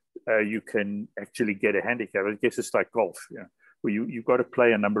before you can actually get a handicap. I guess it's like golf, you know, where you've got to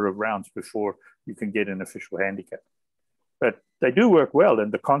play a number of rounds before you can get an official handicap. But they do work well,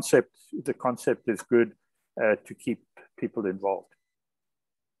 and the concept is good to keep people involved.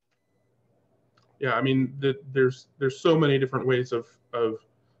 Yeah, I mean, there's so many different ways of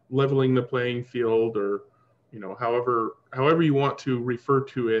leveling the playing field, or you know, however you want to refer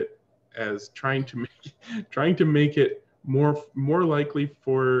to it, as trying to make it more likely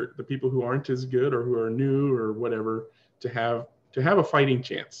for the people who aren't as good or who are new or whatever to have a fighting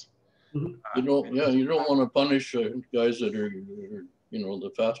chance. You don't want to punish guys that are, you know, the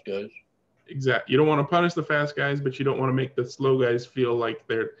fast guys. Exactly. You don't want to punish the fast guys, but you don't want to make the slow guys feel like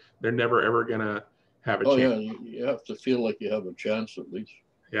they're never ever gonna have a chance. Oh yeah, you have to feel like you have a chance at least.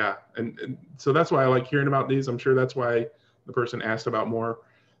 Yeah, and so that's why I like hearing about these. I'm sure that's why the person asked about more.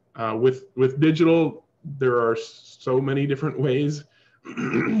 With digital, there are so many different ways.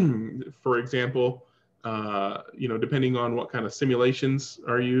 For example, you know, depending on what kind of simulations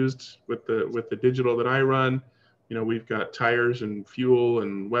are used with the digital that I run, you know, we've got tires and fuel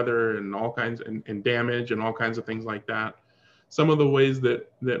and weather and all kinds and damage and all kinds of things like that. Some of the ways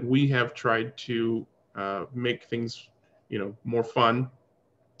that we have tried to make things, you know, more fun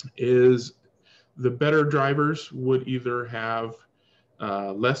is the better drivers would either have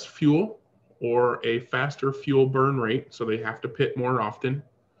less fuel or a faster fuel burn rate, so they have to pit more often,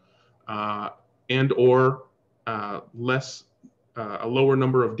 and or a lower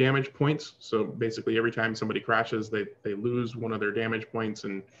number of damage points. So basically every time somebody crashes, they lose one of their damage points,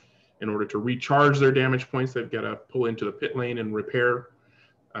 and in order to recharge their damage points, they've got to pull into the pit lane and repair.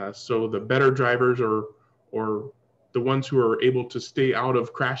 So the better drivers or the ones who are able to stay out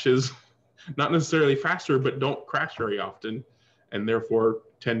of crashes, not necessarily faster, but don't crash very often, and therefore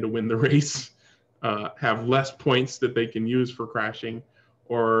tend to win the race, have less points that they can use for crashing.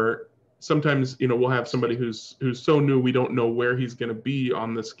 Or sometimes, you know, we'll have somebody who's so new we don't know where he's going to be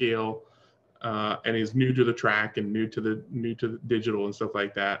on the scale, and he's new to the track and new to the digital and stuff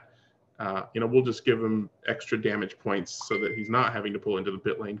like that. You know, we'll just give him extra damage points so that he's not having to pull into the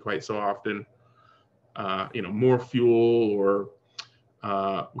pit lane quite so often. You know, more fuel, or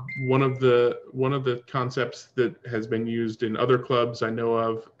one of the concepts that has been used in other clubs I know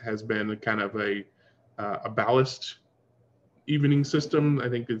of has been a kind of a ballast evening system. I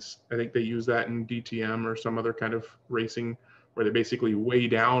think they use that in DTM or some other kind of racing, where they basically weigh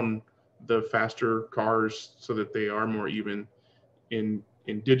down the faster cars so that they are more even. In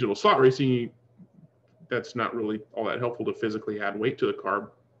digital slot racing, that's not really all that helpful to physically add weight to the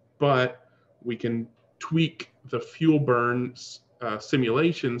car, but we can tweak the fuel burn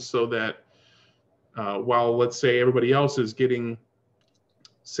simulations so that while, let's say, everybody else is getting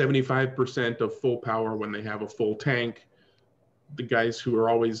 75% of full power when they have a full tank, the guys who are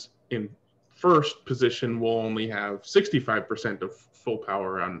always in first position will only have 65% of full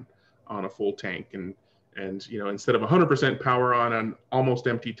power on a full tank, and And, instead of 100% power on an almost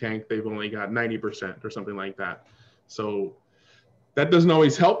empty tank, they've only got 90% or something like that. So that doesn't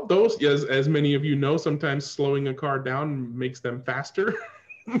always help those. As many of you know, sometimes slowing a car down makes them faster.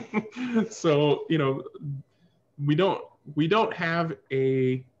 So, we don't have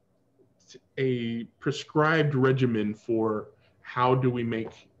a prescribed regimen for how do we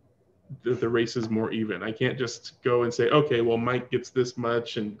make the races more even. I can't just go and say, okay, well, Mike gets this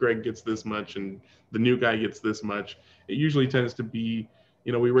much and Greg gets this much and the new guy gets this much. It usually tends to be,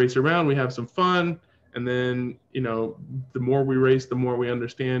 we race around, we have some fun, and then, the more we race, the more we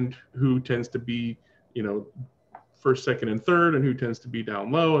understand who tends to be, first, second, and third, and who tends to be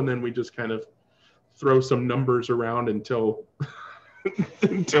down low, and then we just kind of throw some numbers around until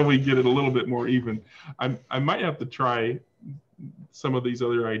until we get it a little bit more even. I might have to try some of these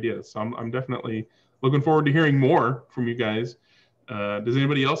other ideas. So I'm definitely looking forward to hearing more from you guys. Does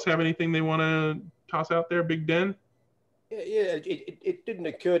anybody else have anything they want to toss out there, Big Den? Yeah, it didn't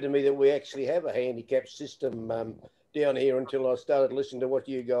occur to me that we actually have a handicap system down here until I started listening to what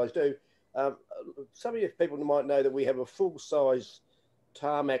you guys do. Some of you people might know that we have a full-size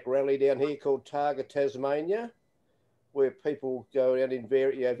tarmac rally down here called Targa Tasmania, where people go out in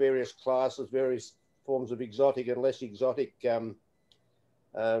various classes, various forms of exotic and less exotic cars.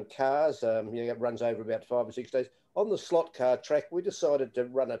 It runs over about 5 or 6 days. On the slot car track, we decided to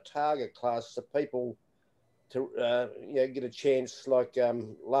run a Targa class so people to get a chance, like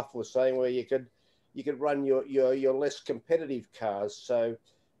Luff was saying, where you could run your less competitive cars. So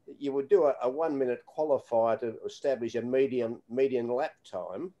you would do a 1 minute qualifier to establish a median lap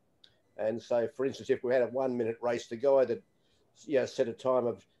time. And so, for instance, if we had a 1 minute race, the guy that set a time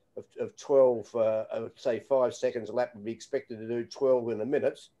of 12, say 5 seconds a lap would be expected to do 12 in a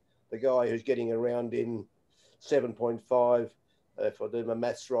minute. The guy who's getting around in 7.5, if I do my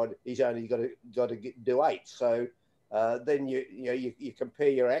maths right, he's only got to do 8. So then you compare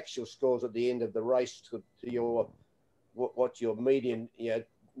your actual scores at the end of the race to your what your median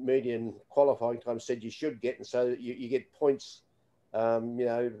qualifying time said you should get, and so you get points. I'm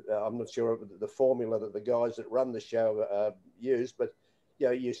not sure of the formula that the guys that run the show use, but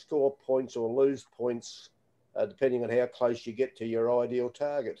you score points or lose points depending on how close you get to your ideal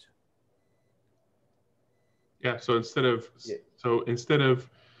target. Yeah. So instead of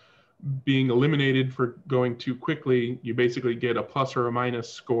being eliminated for going too quickly, you basically get a plus or a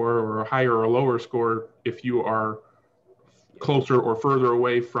minus score, or a higher or a lower score if you are closer or further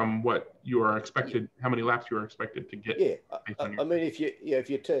away from what you are expected, how many laps you are expected to get. Yeah, I mean, if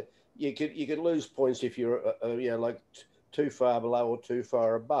you could lose points if you're like too far below or too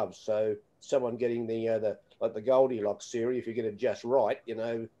far above. So someone getting the Goldilocks series, if you get it just right,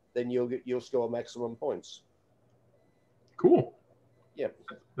 then you'll score maximum points. Cool. Yeah.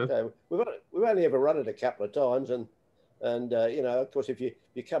 So we've only ever run it a couple of times, and of course, if you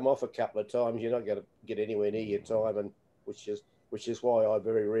come off a couple of times, you're not going to get anywhere near your time, and which is why I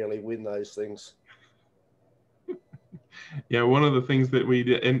very rarely win those things. Yeah, one of the things that we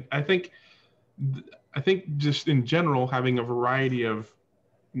did, and I think just in general, having a variety of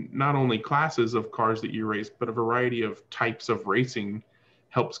not only classes of cars that you race, but a variety of types of racing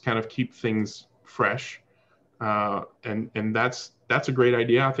helps kind of keep things fresh. And that's a great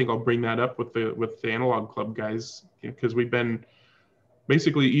idea. I think I'll bring that up with the Analog Club guys, because we've been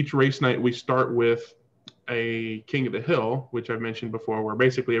basically each race night we start with a King of the Hill, which I've mentioned before, where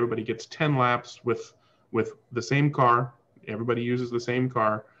basically everybody gets 10 laps with the same car. Everybody uses the same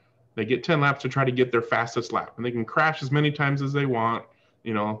car. They get 10 laps to try to get their fastest lap, and they can crash as many times as they want.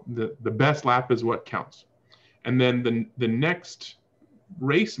 The best lap is what counts. And then the next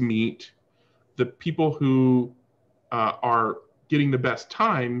race meet, the people who are getting the best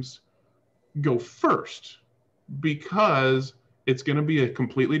times go first, because it's going to be a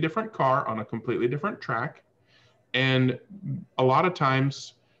completely different car on a completely different track. And a lot of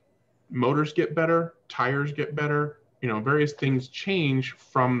times motors get better, tires get better, various things change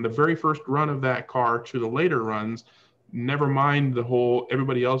from the very first run of that car to the later runs. Never mind the whole,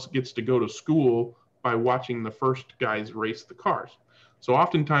 everybody else gets to go to school by watching the first guys race the cars. So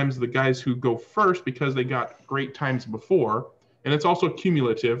oftentimes the guys who go first, because they got great times before, and it's also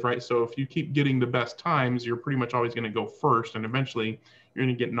cumulative, right? So if you keep getting the best times, you're pretty much always going to go first, and eventually you're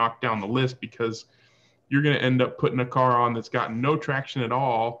going to get knocked down the list, because you're going to end up putting a car on that's got no traction at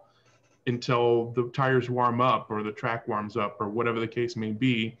all until the tires warm up or the track warms up or whatever the case may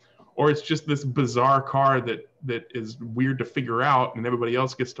be. Or it's just this bizarre car that is weird to figure out, and everybody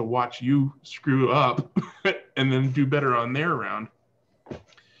else gets to watch you screw up and then do better on their round.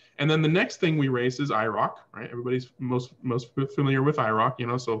 And then the next thing we race is IROC, right? Everybody's most familiar with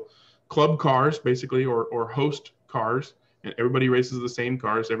IROC, so club cars, basically, or host cars, and everybody races the same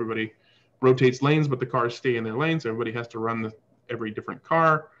cars. Everybody rotates lanes, but the cars stay in their lanes. Everybody has to run every different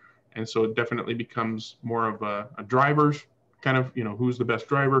car, and so it definitely becomes more of a driver's kind of, who's the best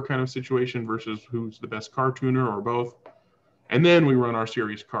driver kind of situation versus who's the best car tuner or both. And then we run our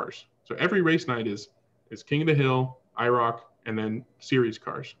series cars. So every race night is King of the Hill, IROC, and then series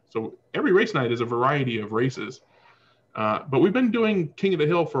cars. So every race night is a variety of races. But we've been doing King of the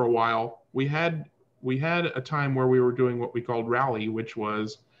Hill for a while. We had a time where we were doing what we called rally, which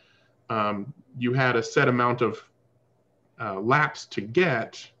was you had a set amount of laps to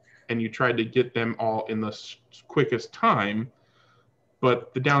get, and you tried to get them all in the quickest time.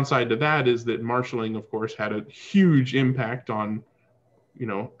 But the downside to that is that marshalling, of course, had a huge impact on,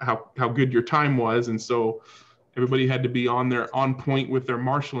 how good your time was. And so everybody had to be on point with their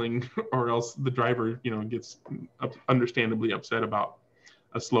marshalling, or else the driver, gets understandably upset about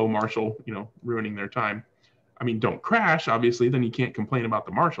a slow marshal, ruining their time. I mean, don't crash, obviously, then you can't complain about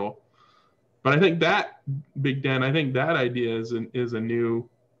the marshal. But I think that, Big Dan, that idea is a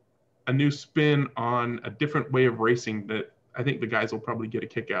new spin on a different way of racing that I think the guys will probably get a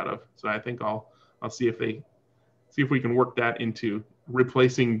kick out of. So I think I'll see if we can work that into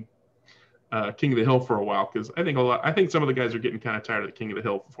replacing King of the Hill for a while, because I think some of the guys are getting kind of tired of the King of the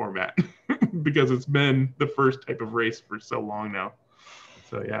Hill format because it's been the first type of race for so long now.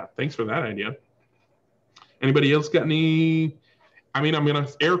 So yeah, thanks for that idea. Anybody else got any? I mean, I'm gonna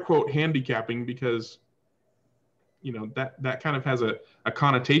air quote handicapping because that kind of has a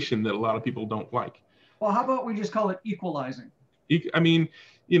connotation that a lot of people don't like. Well, how about we just call it equalizing? I mean,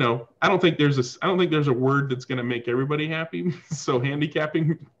 I don't think there's a word that's going to make everybody happy. So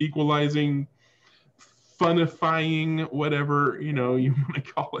handicapping, equalizing, funifying, whatever, you want to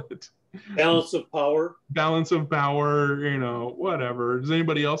call it. Balance of power. Balance of power, whatever. Does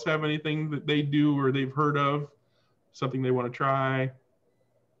anybody else have anything that they do or they've heard of? Something they want to try?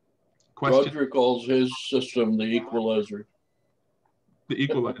 Question? Roger calls his system the equalizer. The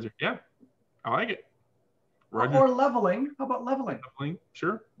equalizer, yeah. I like it. Roger. Or leveling. How about leveling? Leveling,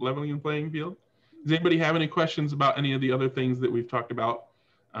 sure. Leveling and playing field. Does anybody have any questions about any of the other things that we've talked about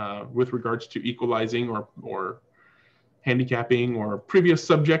with regards to equalizing or handicapping or previous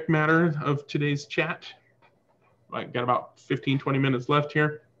subject matter of today's chat? I've got about 15, 20 minutes left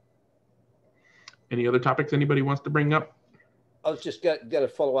here. Any other topics anybody wants to bring up? I was just going to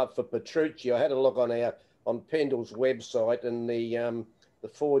follow up for Petrucci. I had a look on Pendle's website, and the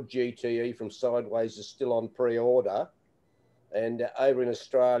Ford GTE from Sideways is still on pre-order. And over in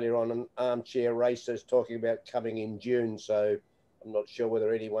Australia on an Armchair Racers talking about coming in June. So I'm not sure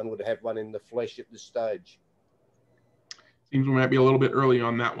whether anyone would have one in the flesh at this stage. Seems we might be a little bit early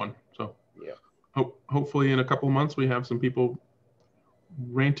on that one. So yeah, hopefully in a couple of months we have some people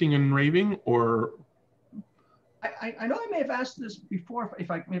ranting and raving. Or I know I may have asked this before,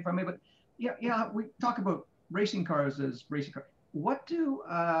 if I may, but yeah, we talk about racing cars as racing cars. What do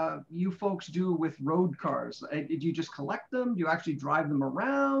you folks do with road cars? Do you just collect them? Do you actually drive them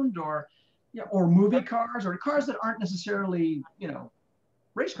around, or movie cars, or cars that aren't necessarily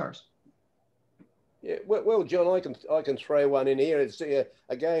race cars? Yeah, well, John, I can throw one in here. It's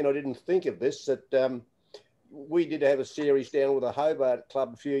again, I didn't think of this, that we did have a series down with the Hobart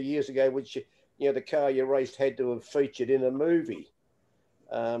Club a few years ago, which the car you raced had to have featured in a movie.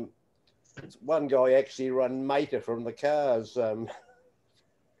 One guy actually run Mater from the Cars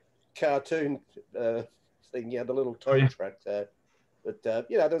cartoon thing, the little tow truck. But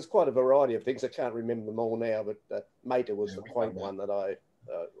there's quite a variety of things. I can't remember them all now, but Mater was the point one that I,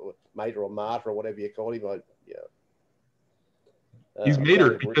 Mater or Marta or whatever you call him. He's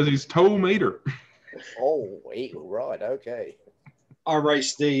Mater because he's Tow Mater. Oh, right, okay. I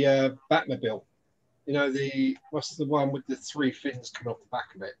raced the Batmobile. What's the one with the three fins coming off the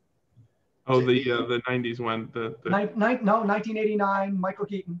back of it? Oh, the 90s one. The 1989, Michael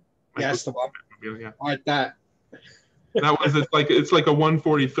Keaton. Yeah, that's the one. Yeah. I had that. It's like a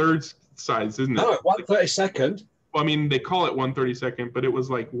 1/43rd size, isn't it? No, 1/32. Well, I mean, they call it 1/32, but it was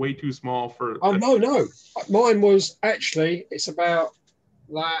like way too small for. Oh no! Mine was actually, it's about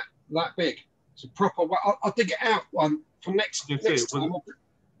that big. It's a proper. I'll dig it out one from next time.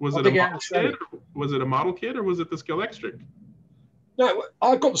 Was it a model kit? Was it a model kit or was it the Scalextric? No,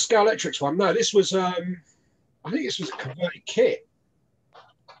 I got the Scalextric one. No, this was I think this was a converted kit.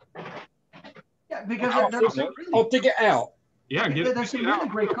 Yeah, because I'll dig it out. Yeah, there's some really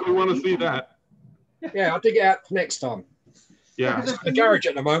great cars. We want to see that. Yeah, I'll dig it out next time. Yeah, it's in the garage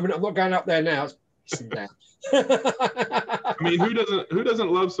at the moment. I'm not going up there now. I mean, who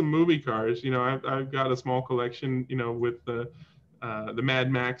doesn't love some movie cars? I've got a small collection. With the the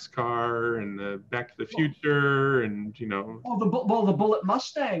Mad Max car and the Back to the Future, and Oh, the Bullet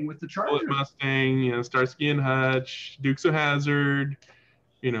Mustang with the Charger. Bullet Mustang, Starsky and Hutch, Dukes of Hazzard.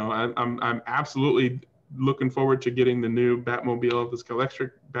 I'm absolutely looking forward to getting the new Batmobile, this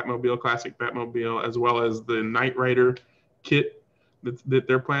electric Batmobile, classic Batmobile, as well as the Knight Rider kit that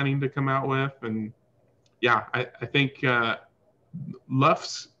they're planning to come out with. And yeah, I think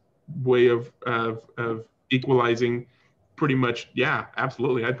Luff's way of equalizing, pretty much, yeah,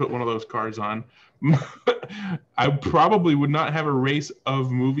 absolutely. I'd put one of those cars on. I probably would not have a race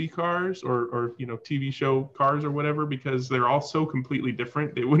of movie cars or TV show cars or whatever, because they're all so completely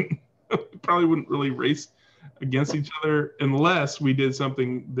different. They probably wouldn't really race against each other unless we did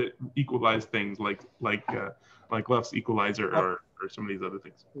something that equalized things like Luff's equalizer or some of these other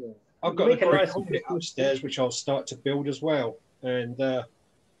things. Yeah. I've got a great Hornet upstairs, which I'll start to build as well, and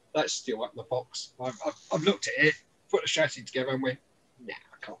that's still up in the box. I've looked at it, put the chassis together, and went, nah,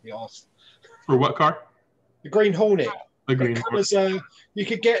 I can't be arsed. For what car? The Green Hornet. The Green Hornet. You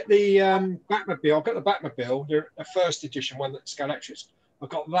could get the Batmobile. I've got the Batmobile, the first edition one that's got electrics. I've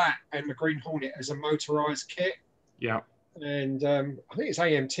got that and the Green Hornet as a motorized kit. Yeah. And I think it's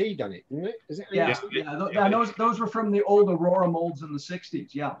AMT done it, didn't it? Is it AMT? Yeah. Those were from the old Aurora molds in the 60s.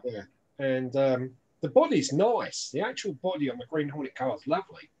 Yeah. Yeah. And the body's nice. The actual body on the Green Hornet car is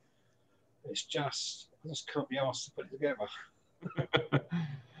lovely. It's just, I just can't be asked to put it together.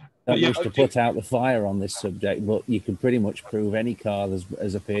 Don't wish to put out the fire on this subject, but you can pretty much prove any car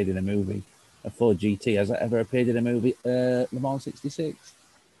has appeared in a movie. A Ford GT, has that ever appeared in a movie? Le Mans 66.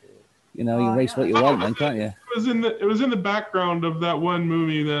 You race what you want, then, can't you? It was in the background of that one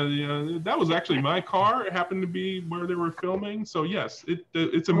movie that that was actually my car. It happened to be where they were filming. So yes,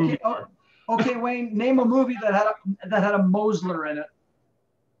 it's a movie car. Okay, Wayne, name a movie that had a Mosler in it.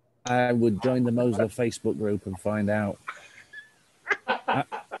 I would join the Mosler Facebook group and find out.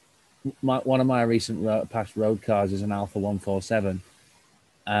 One of my recent past road cars is an Alpha 147,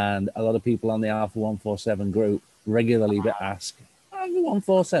 and a lot of people on the Alpha 147 group regularly ask, "Have the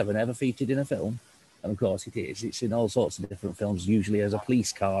 147 ever featured in a film?" And of course it is. It's in all sorts of different films, usually as a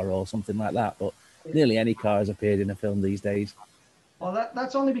police car or something like that. But nearly any car has appeared in a film these days. Well,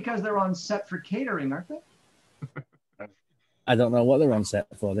 that's only because they're on set for catering, aren't they? I don't know what they're on set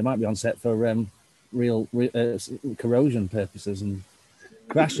for. They might be on set for real corrosion purposes and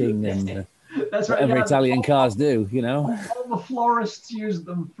crashing and that's right, whatever Italian cars do, All the florists use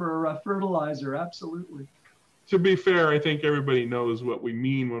them for fertilizer, absolutely. To be fair, I think everybody knows what we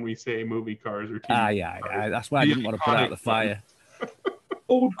mean when we say movie cars or TV yeah. That's why I didn't want to put out the fire.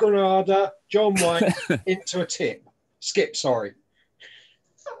 Old Granada, John White, into a tip. Skip, sorry.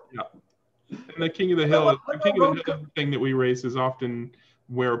 Yeah. And the King of the Hill, thing that we race is often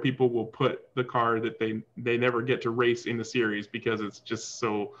where people will put the car that they never get to race in the series because it's just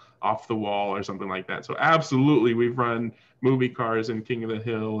so off the wall or something like that. So absolutely, we've run movie cars in King of the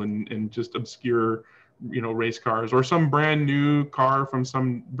Hill and just obscure, race cars, or some brand new car from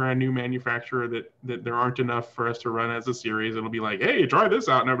some brand new manufacturer that there aren't enough for us to run as a series. It'll be like, hey, try this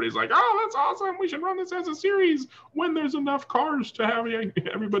out. And everybody's like, oh, that's awesome. We should run this as a series when there's enough cars to have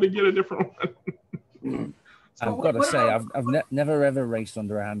everybody get a different one. I've got to say, I've never ever raced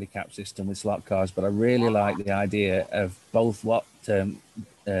under a handicap system with slot cars, but I really like the idea of both what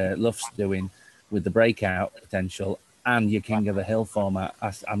Luff's doing with the breakout potential and your King of the Hill format.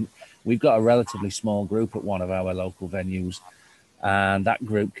 We've got a relatively small group at one of our local venues, and that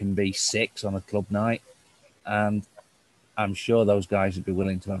group can be 6 on a club night, and I'm sure those guys would be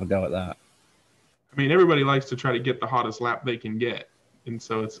willing to have a go at that. I mean, everybody likes to try to get the hottest lap they can get, and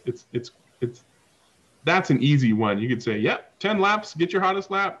so it's that's an easy one. You could say, yep, 10 laps, get your hottest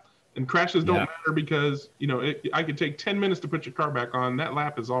lap, and crashes don't matter because, I could take 10 minutes to put your car back on. That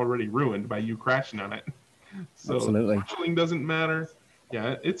lap is already ruined by you crashing on it. So absolutely. Marshalling doesn't matter.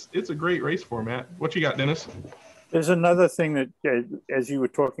 Yeah, it's a great race format. What you got, Dennis? There's another thing that, as you were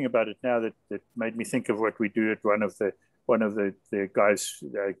talking about it now, that made me think of what we do at one of the guys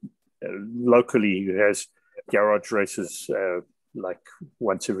locally who has garage races like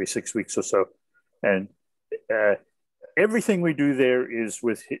once every 6 weeks or so. And everything we do there is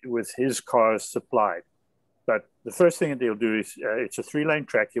with his cars supplied. But the first thing that they'll do is it's a 3-lane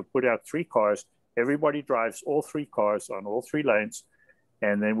track. He'll put out 3 cars. Everybody drives all 3 cars on all 3 lanes,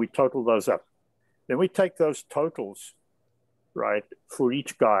 and then we total those up. Then we take those totals, right, for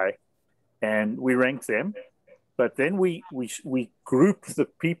each guy, and we rank them. But then we group the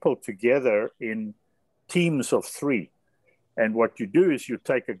people together in teams of 3. And what you do is you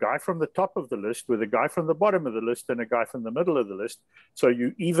take a guy from the top of the list with a guy from the bottom of the list and a guy from the middle of the list. So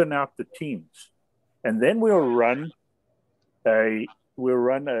you even out the teams. And then we'll run we'll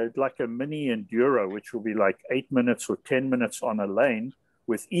run like a mini enduro, which will be like 8 minutes or 10 minutes on a lane,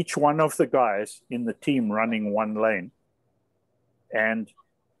 with each one of the guys in the team running one lane. And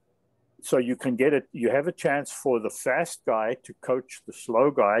so you can get it, you have a chance for the fast guy to coach the slow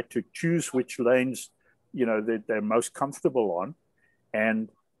guy to choose which lanes, you know, they're most comfortable on. And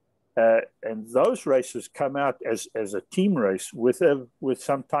those races come out as a team race with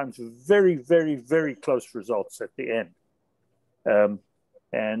sometimes very, very, very close results at the end.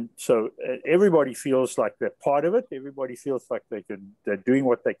 And so everybody feels like they're part of it. Everybody feels like they're doing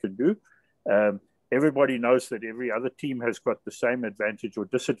what they can do. Everybody knows that every other team has got the same advantage or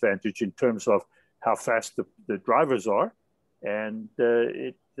disadvantage in terms of how fast the drivers are. And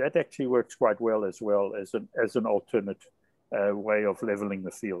that actually works quite well as an alternate way of leveling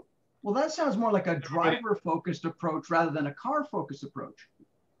the field. Well, that sounds more like a driver-focused approach rather than a car-focused approach.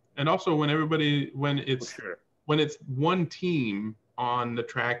 And also when it's one team on the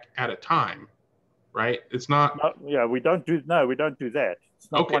track at a time, right? It's not. Yeah, we don't do that.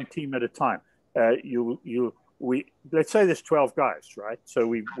 It's not one team at a time. Let's say there's 12 guys, right? So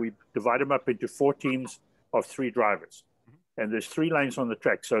we divide them up into 4 teams of 3 drivers, and there's 3 lanes on the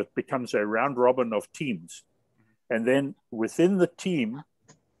track. So it becomes a round robin of teams, and then within the team,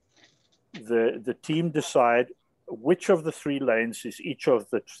 the team decide which of the 3 lanes is each of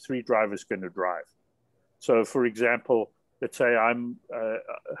the 3 drivers going to drive. So, for example, let's say I'm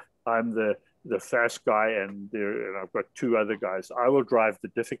the fast guy, and I've got 2 other guys. I will drive the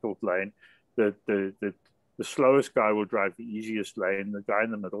difficult lane. The slowest guy will drive the easiest lane. The guy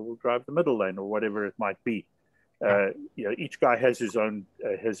in the middle will drive the middle lane, or whatever it might be. Each guy has his own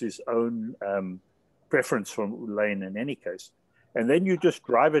preference for lane in any case. And then you just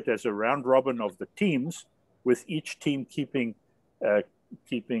drive it as a round robin of the teams, with each team keeping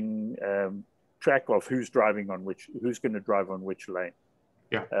track of who's going to drive on which lane.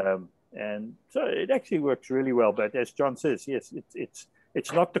 Yeah. And so it actually works really well. But as John says, yes,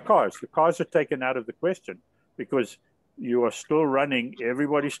 it's not the cars. The cars are taken out of the question, because you are still running.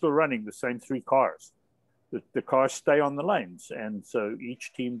 Everybody's still running the same 3 cars. The cars stay on the lanes, and so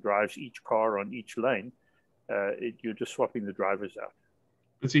each team drives each car on each lane. You're just swapping the drivers out.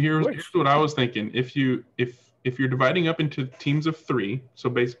 But see, here's what I was thinking. If you're dividing up into teams of 3, so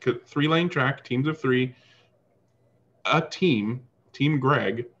basically 3-lane track, teams of 3, a team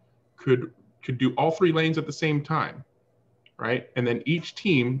Greg could do all 3 lanes at the same time, right? And then each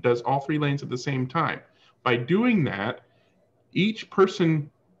team does all 3 lanes at the same time. By doing that, each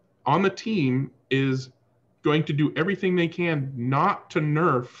person on the team is going to do everything they can not to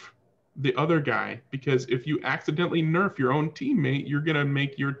nerf the other guy, because if you accidentally nerf your own teammate, you're going to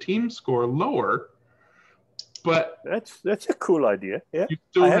make your team score lower. But that's a cool idea. Yeah,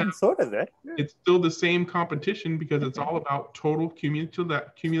 I hadn't thought of that. Yeah. It's still the same competition, because it's all about total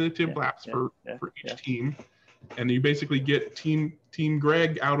cumulative laps for each team. And you basically get team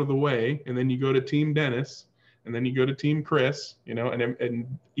Greg out of the way, and then you go to team Dennis, and then you go to team Chris,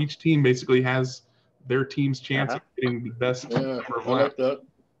 and each team basically has their team's chance of getting the best number of laps.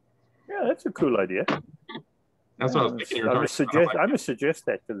 Yeah, that's a cool idea. That's what I was thinking. I'm gonna suggest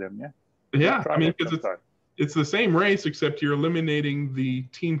that to them. Yeah. Yeah, I mean, because it's the same race, except you're eliminating the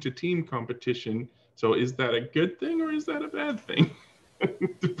team-to-team competition. So is that a good thing or is that a bad thing?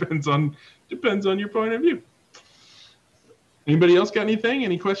 Depends on your point of view. Anybody else got anything?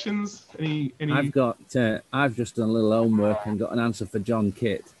 Any questions? Any? I've just done a little homework and got an answer for John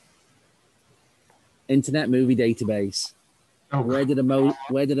Kitt. Internet Movie Database. Oh, where did a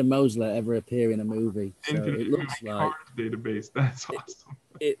Mosler ever appear in a movie? So Internet it looks Movie like Database. That's awesome.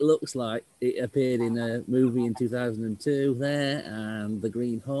 It looks like it appeared in a movie in 2002 there, and The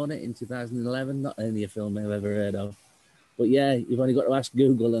Green Hornet in 2011. Not only a film I've ever heard of, but yeah, you've only got to ask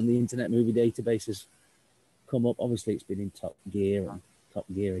Google, and the Internet Movie Database has come up. Obviously, it's been in Top Gear and Top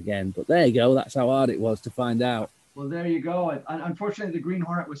Gear again, but there you go. That's how hard it was to find out. Well, there you go. And unfortunately, The Green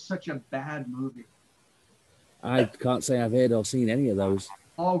Hornet was such a bad movie. I can't say I've heard or seen any of those.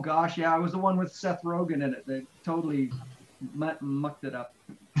 Oh gosh, yeah, it was the one with Seth Rogen in it. They totally mucked it up.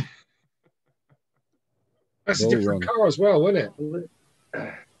 That's a different car as well, wasn't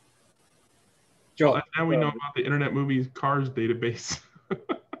it? John, well, now we know about the Internet Movie Cars database.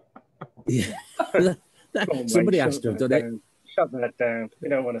 Yeah, somebody has to have done it. Shut that down. We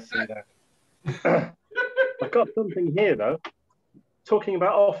don't want to see that. I've got something here though. Talking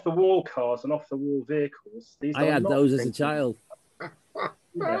about off-the-wall cars and off-the-wall vehicles. I had those as a child.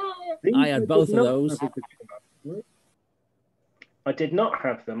 Yeah. I had both of those. I did not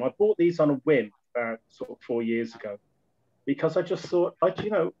have them. I bought these on a whim about sort of 4 years ago, because I just thought,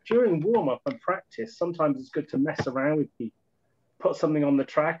 during warm-up and practice, sometimes it's good to mess around with people. put something on the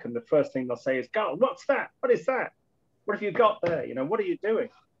track, and the first thing they'll say is, "God, what's that? What is that? What have you got there? You know, what are you doing?"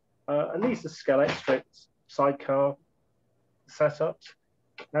 And these are Scalextric sidecar setups.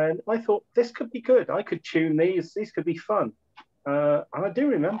 And I thought this could be good. I could tune these. These could be fun. And I do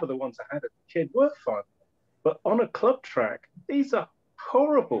remember the ones I had as a kid were fun. But on a club track, these are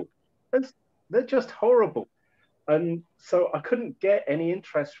horrible. They're just horrible. And so I couldn't get any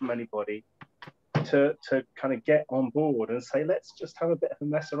interest from anybody to kind of get on board and say, let's just have a bit of a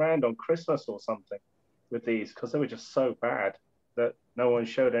mess around on Christmas or something with these, because they were just so bad that no one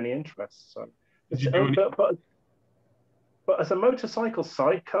showed any interest. So, but as a motorcycle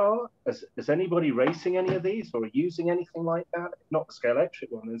sidecar, is anybody racing any of these or using anything like that? Not the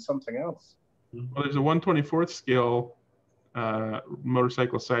Scalextric one, then something else. Well, there's a 1/24th scale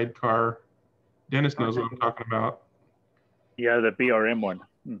motorcycle sidecar. Dennis knows what I'm talking about. Yeah, the BRM one.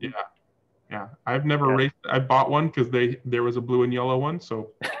 Yeah, yeah. I've never raced. I bought one because there was a blue and yellow one.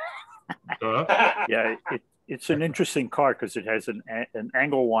 So, yeah, it's an interesting car because it has an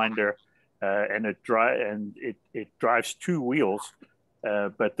angle winder, and it drives two wheels,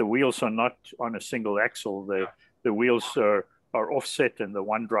 but the wheels are not on a single axle. The wheels are offset, and the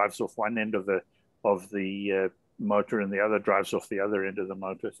one drives off one end of the motor, and the other drives off the other end of the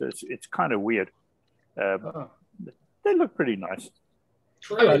motor. So it's kind of weird. They look pretty nice.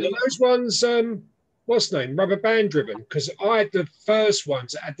 Hello, are those ones, what's the name, rubber band driven? Because I had the first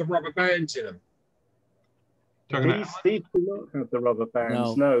ones that had the rubber bands in them. These do not have the rubber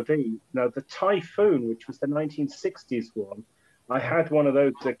bands. No, the Typhoon, which was the 1960s one, I had one of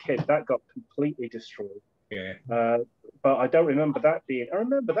those as a kid. That got completely destroyed. Yeah. But I don't remember that being. I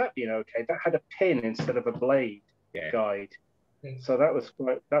remember that being okay. That had a pin instead of a blade guide, so that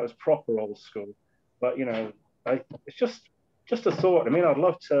was proper old school. But you know, it's just a thought. I mean, I'd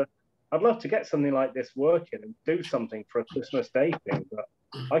love to get something like this working and do something for a Christmas Day thing, but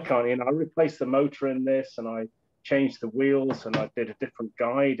I can't. You know, I replaced the motor in this, and I changed the wheels, and I did a different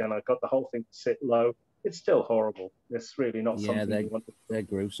guide, and I got the whole thing to sit low. It's still horrible. It's really not something you want to. They're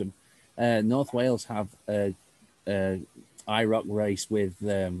gruesome. North Wales have a IROC race with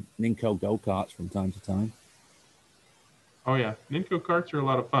Ninco go-karts from time to time. Oh yeah, Ninco karts are a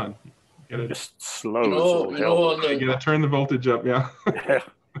lot of fun. Just slow. You gotta turn the voltage up, yeah.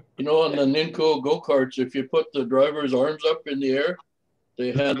 You know, on the Ninco go-karts, if you put the driver's arms up in the air,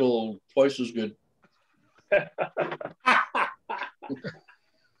 they handle twice as good.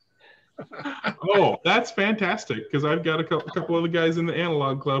 Oh, that's fantastic, because I've got a couple of the guys in the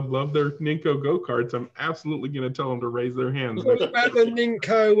analog club love their Ninco go-karts. I'm absolutely going to tell them to raise their hands. What about the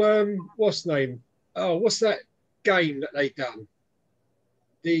Ninco, what's the name? Oh, what's that game that they done?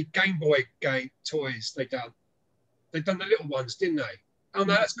 The Game Boy game toys they done. They done the little ones, didn't they? Oh,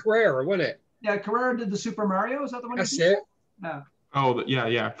 no, that's Carrera, wasn't it? Yeah, Carrera did the Super Mario. Is that the one? That's it. Yeah. Oh,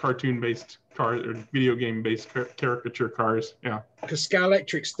 yeah. Cartoon-based cars or video-game-based caricature cars. Yeah. Because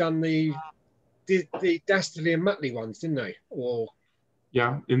Scalextric's done the Dastardly and Muttley ones, didn't they? Or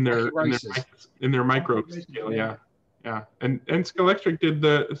in their micro scale. Yeah. And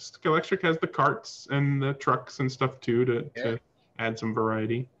Scalextric has the carts and the trucks and stuff too to add some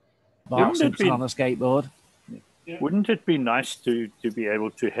variety. On a skateboard. Wouldn't it be nice to be able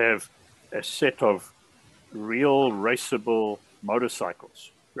to have a set of real raceable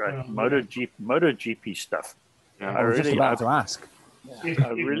motorcycles, right? MotoGP stuff. Yeah, I was just about to ask.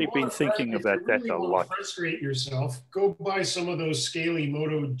 I've really been thinking about that a lot. Frustrate yourself. Go buy some of those scaly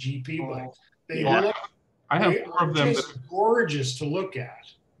MotoGP bikes. I have four of them. Just gorgeous to look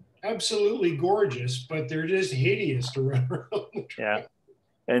at. Absolutely gorgeous, but they're just hideous to run around the track.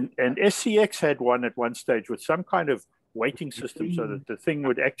 Yeah, and SCX had one at one stage with some kind of weighting system so that the thing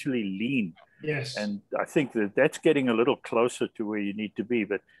would actually lean. Yes. And I think that's getting a little closer to where you need to be.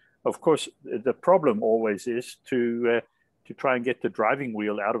 But of course, the problem always is to try and get the driving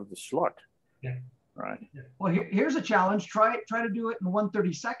wheel out of the slot. Yeah. Right. Well, here's a challenge. Try to do it in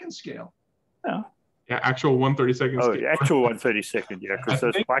 1/32nd scale. Yeah. Yeah, actual 1/32nd scale. Actual 1/32nd, yeah, because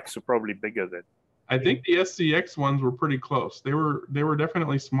those bikes are probably bigger than. I think the SCX ones were pretty close. They were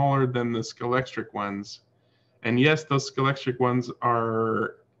definitely smaller than the Scalextric ones. And yes, those Scalextric ones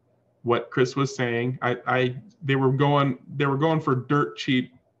are what Chris was saying. They were going for dirt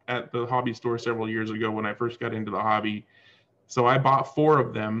cheap at the hobby store several years ago when I first got into the hobby. So I bought 4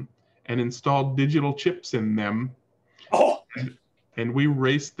 of them and installed digital chips in them. Oh. And we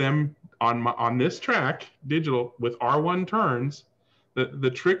raced them on this track, digital, with R1 turns.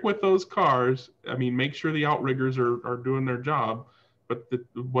 The trick with those cars, I mean, make sure the outriggers are doing their job. But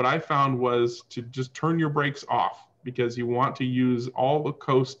what I found was to just turn your brakes off, because you want to use all the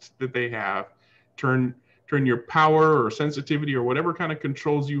coast that they have. Turn turn your power or sensitivity or whatever kind of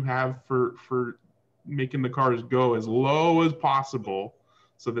controls you have for making the cars go as low as possible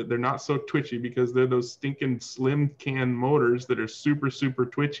so that they're not so twitchy, because they're those stinking slim can motors that are super, super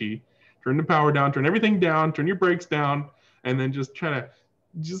twitchy. Turn the power down, turn everything down, turn your brakes down, and then just kind of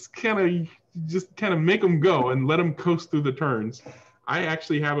make them go and let them coast through the turns. I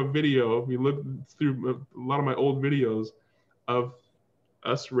actually have a video, if you look through a lot of my old videos, of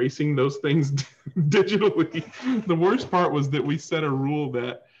us racing those things digitally. The worst part was that we set a rule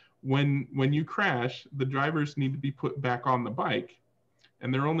that when you crash, the drivers need to be put back on the bike,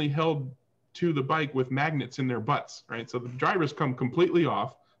 and they're only held to the bike with magnets in their butts, right? So the drivers come completely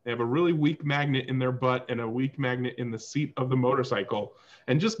off. They have a really weak magnet in their butt and a weak magnet in the seat of the motorcycle.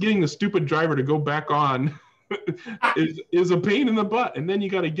 And just getting the stupid driver to go back on is a pain in the butt. And then you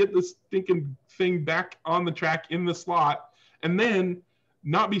got to get this stinking thing back on the track in the slot, and then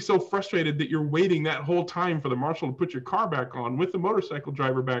not be so frustrated that you're waiting that whole time for the marshal to put your car back on with the motorcycle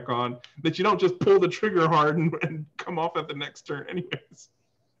driver back on, that you don't just pull the trigger hard and come off at the next turn anyways.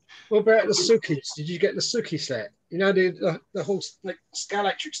 What about the Sukis? Did you get the Suki set? You know, the whole, like,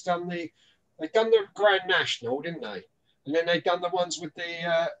 Scalextric's they done the Grand National, didn't they? And then they done the ones with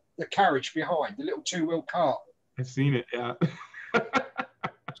the carriage behind, the little two-wheel cart. I've seen it, yeah.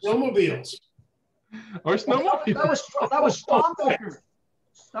 Snowmobiles. Or snowmobiles. That was Strombecker.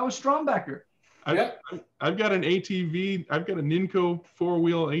 That was Strombecker. I've got an ATV. I've got a Ninco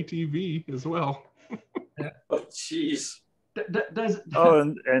 4-wheel ATV as well. Oh, jeez.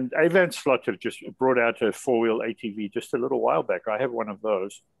 And Avance Flutter just brought out a 4-wheel ATV just a little while back. I have one of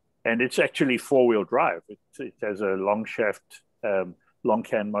those, and it's actually 4-wheel drive. It has a long shaft, long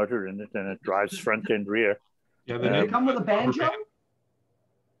can motor in it, and it drives front and rear. Yeah, do they come with a banjo?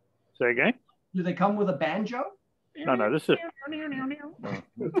 Say again? Do they come with a banjo? No, this is... Oh,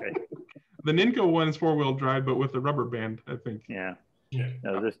 okay. The Ninco one is 4-wheel drive, but with a rubber band, I think. Yeah.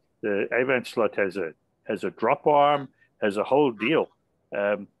 No, the Avance Slot has a drop arm, has a whole deal.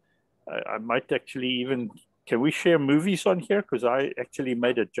 I might actually even... Can we share movies on here? Because I actually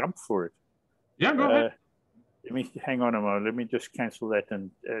made a jump for it. Yeah, go ahead. Let me hang on a moment. Let me just cancel that,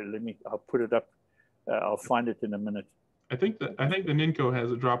 and I'll put it up. I'll find it in a minute. I think the Ninco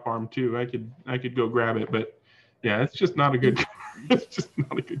has a drop arm too. I could go grab it, but yeah, it's just not a good. It's just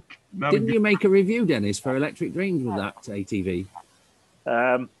not a good. Didn't you make a review, Dennis, for Electric Dreams with that ATV?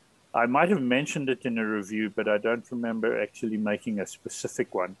 I might have mentioned it in a review, but I don't remember actually making a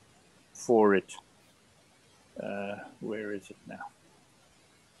specific one for it. Where is it now?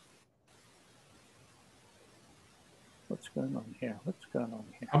 What's going on here?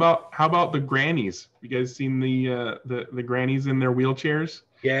 How about the grannies? You guys seen the grannies in their wheelchairs?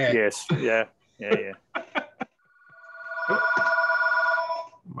 Yeah. Yes. Yeah.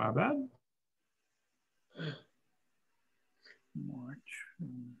 My bad. March.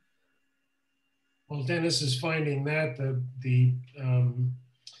 Well, Dennis is finding that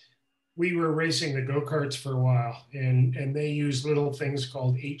we were racing the go-karts for a while, and they use little things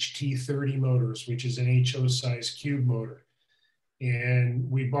called HT30 motors, which is an HO size cube motor. And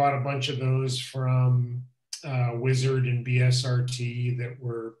we bought a bunch of those from Wizard and BSRT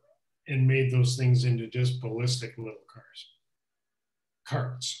and made those things into just ballistic little carts.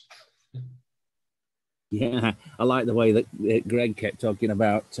 Yeah, I like the way that Greg kept talking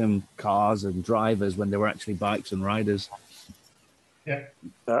about cars and drivers when they were actually bikes and riders. Yeah,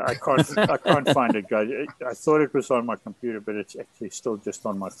 I can't find it, guys. I thought it was on my computer, but it's actually still just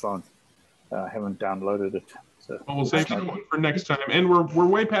on my phone. I haven't downloaded it. So well, we'll save that one for next time. And we're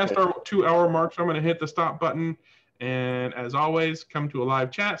way past our 2-hour mark, so I'm going to hit the stop button. And as always, come to a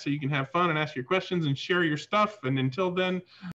live chat so you can have fun and ask your questions and share your stuff. And until then,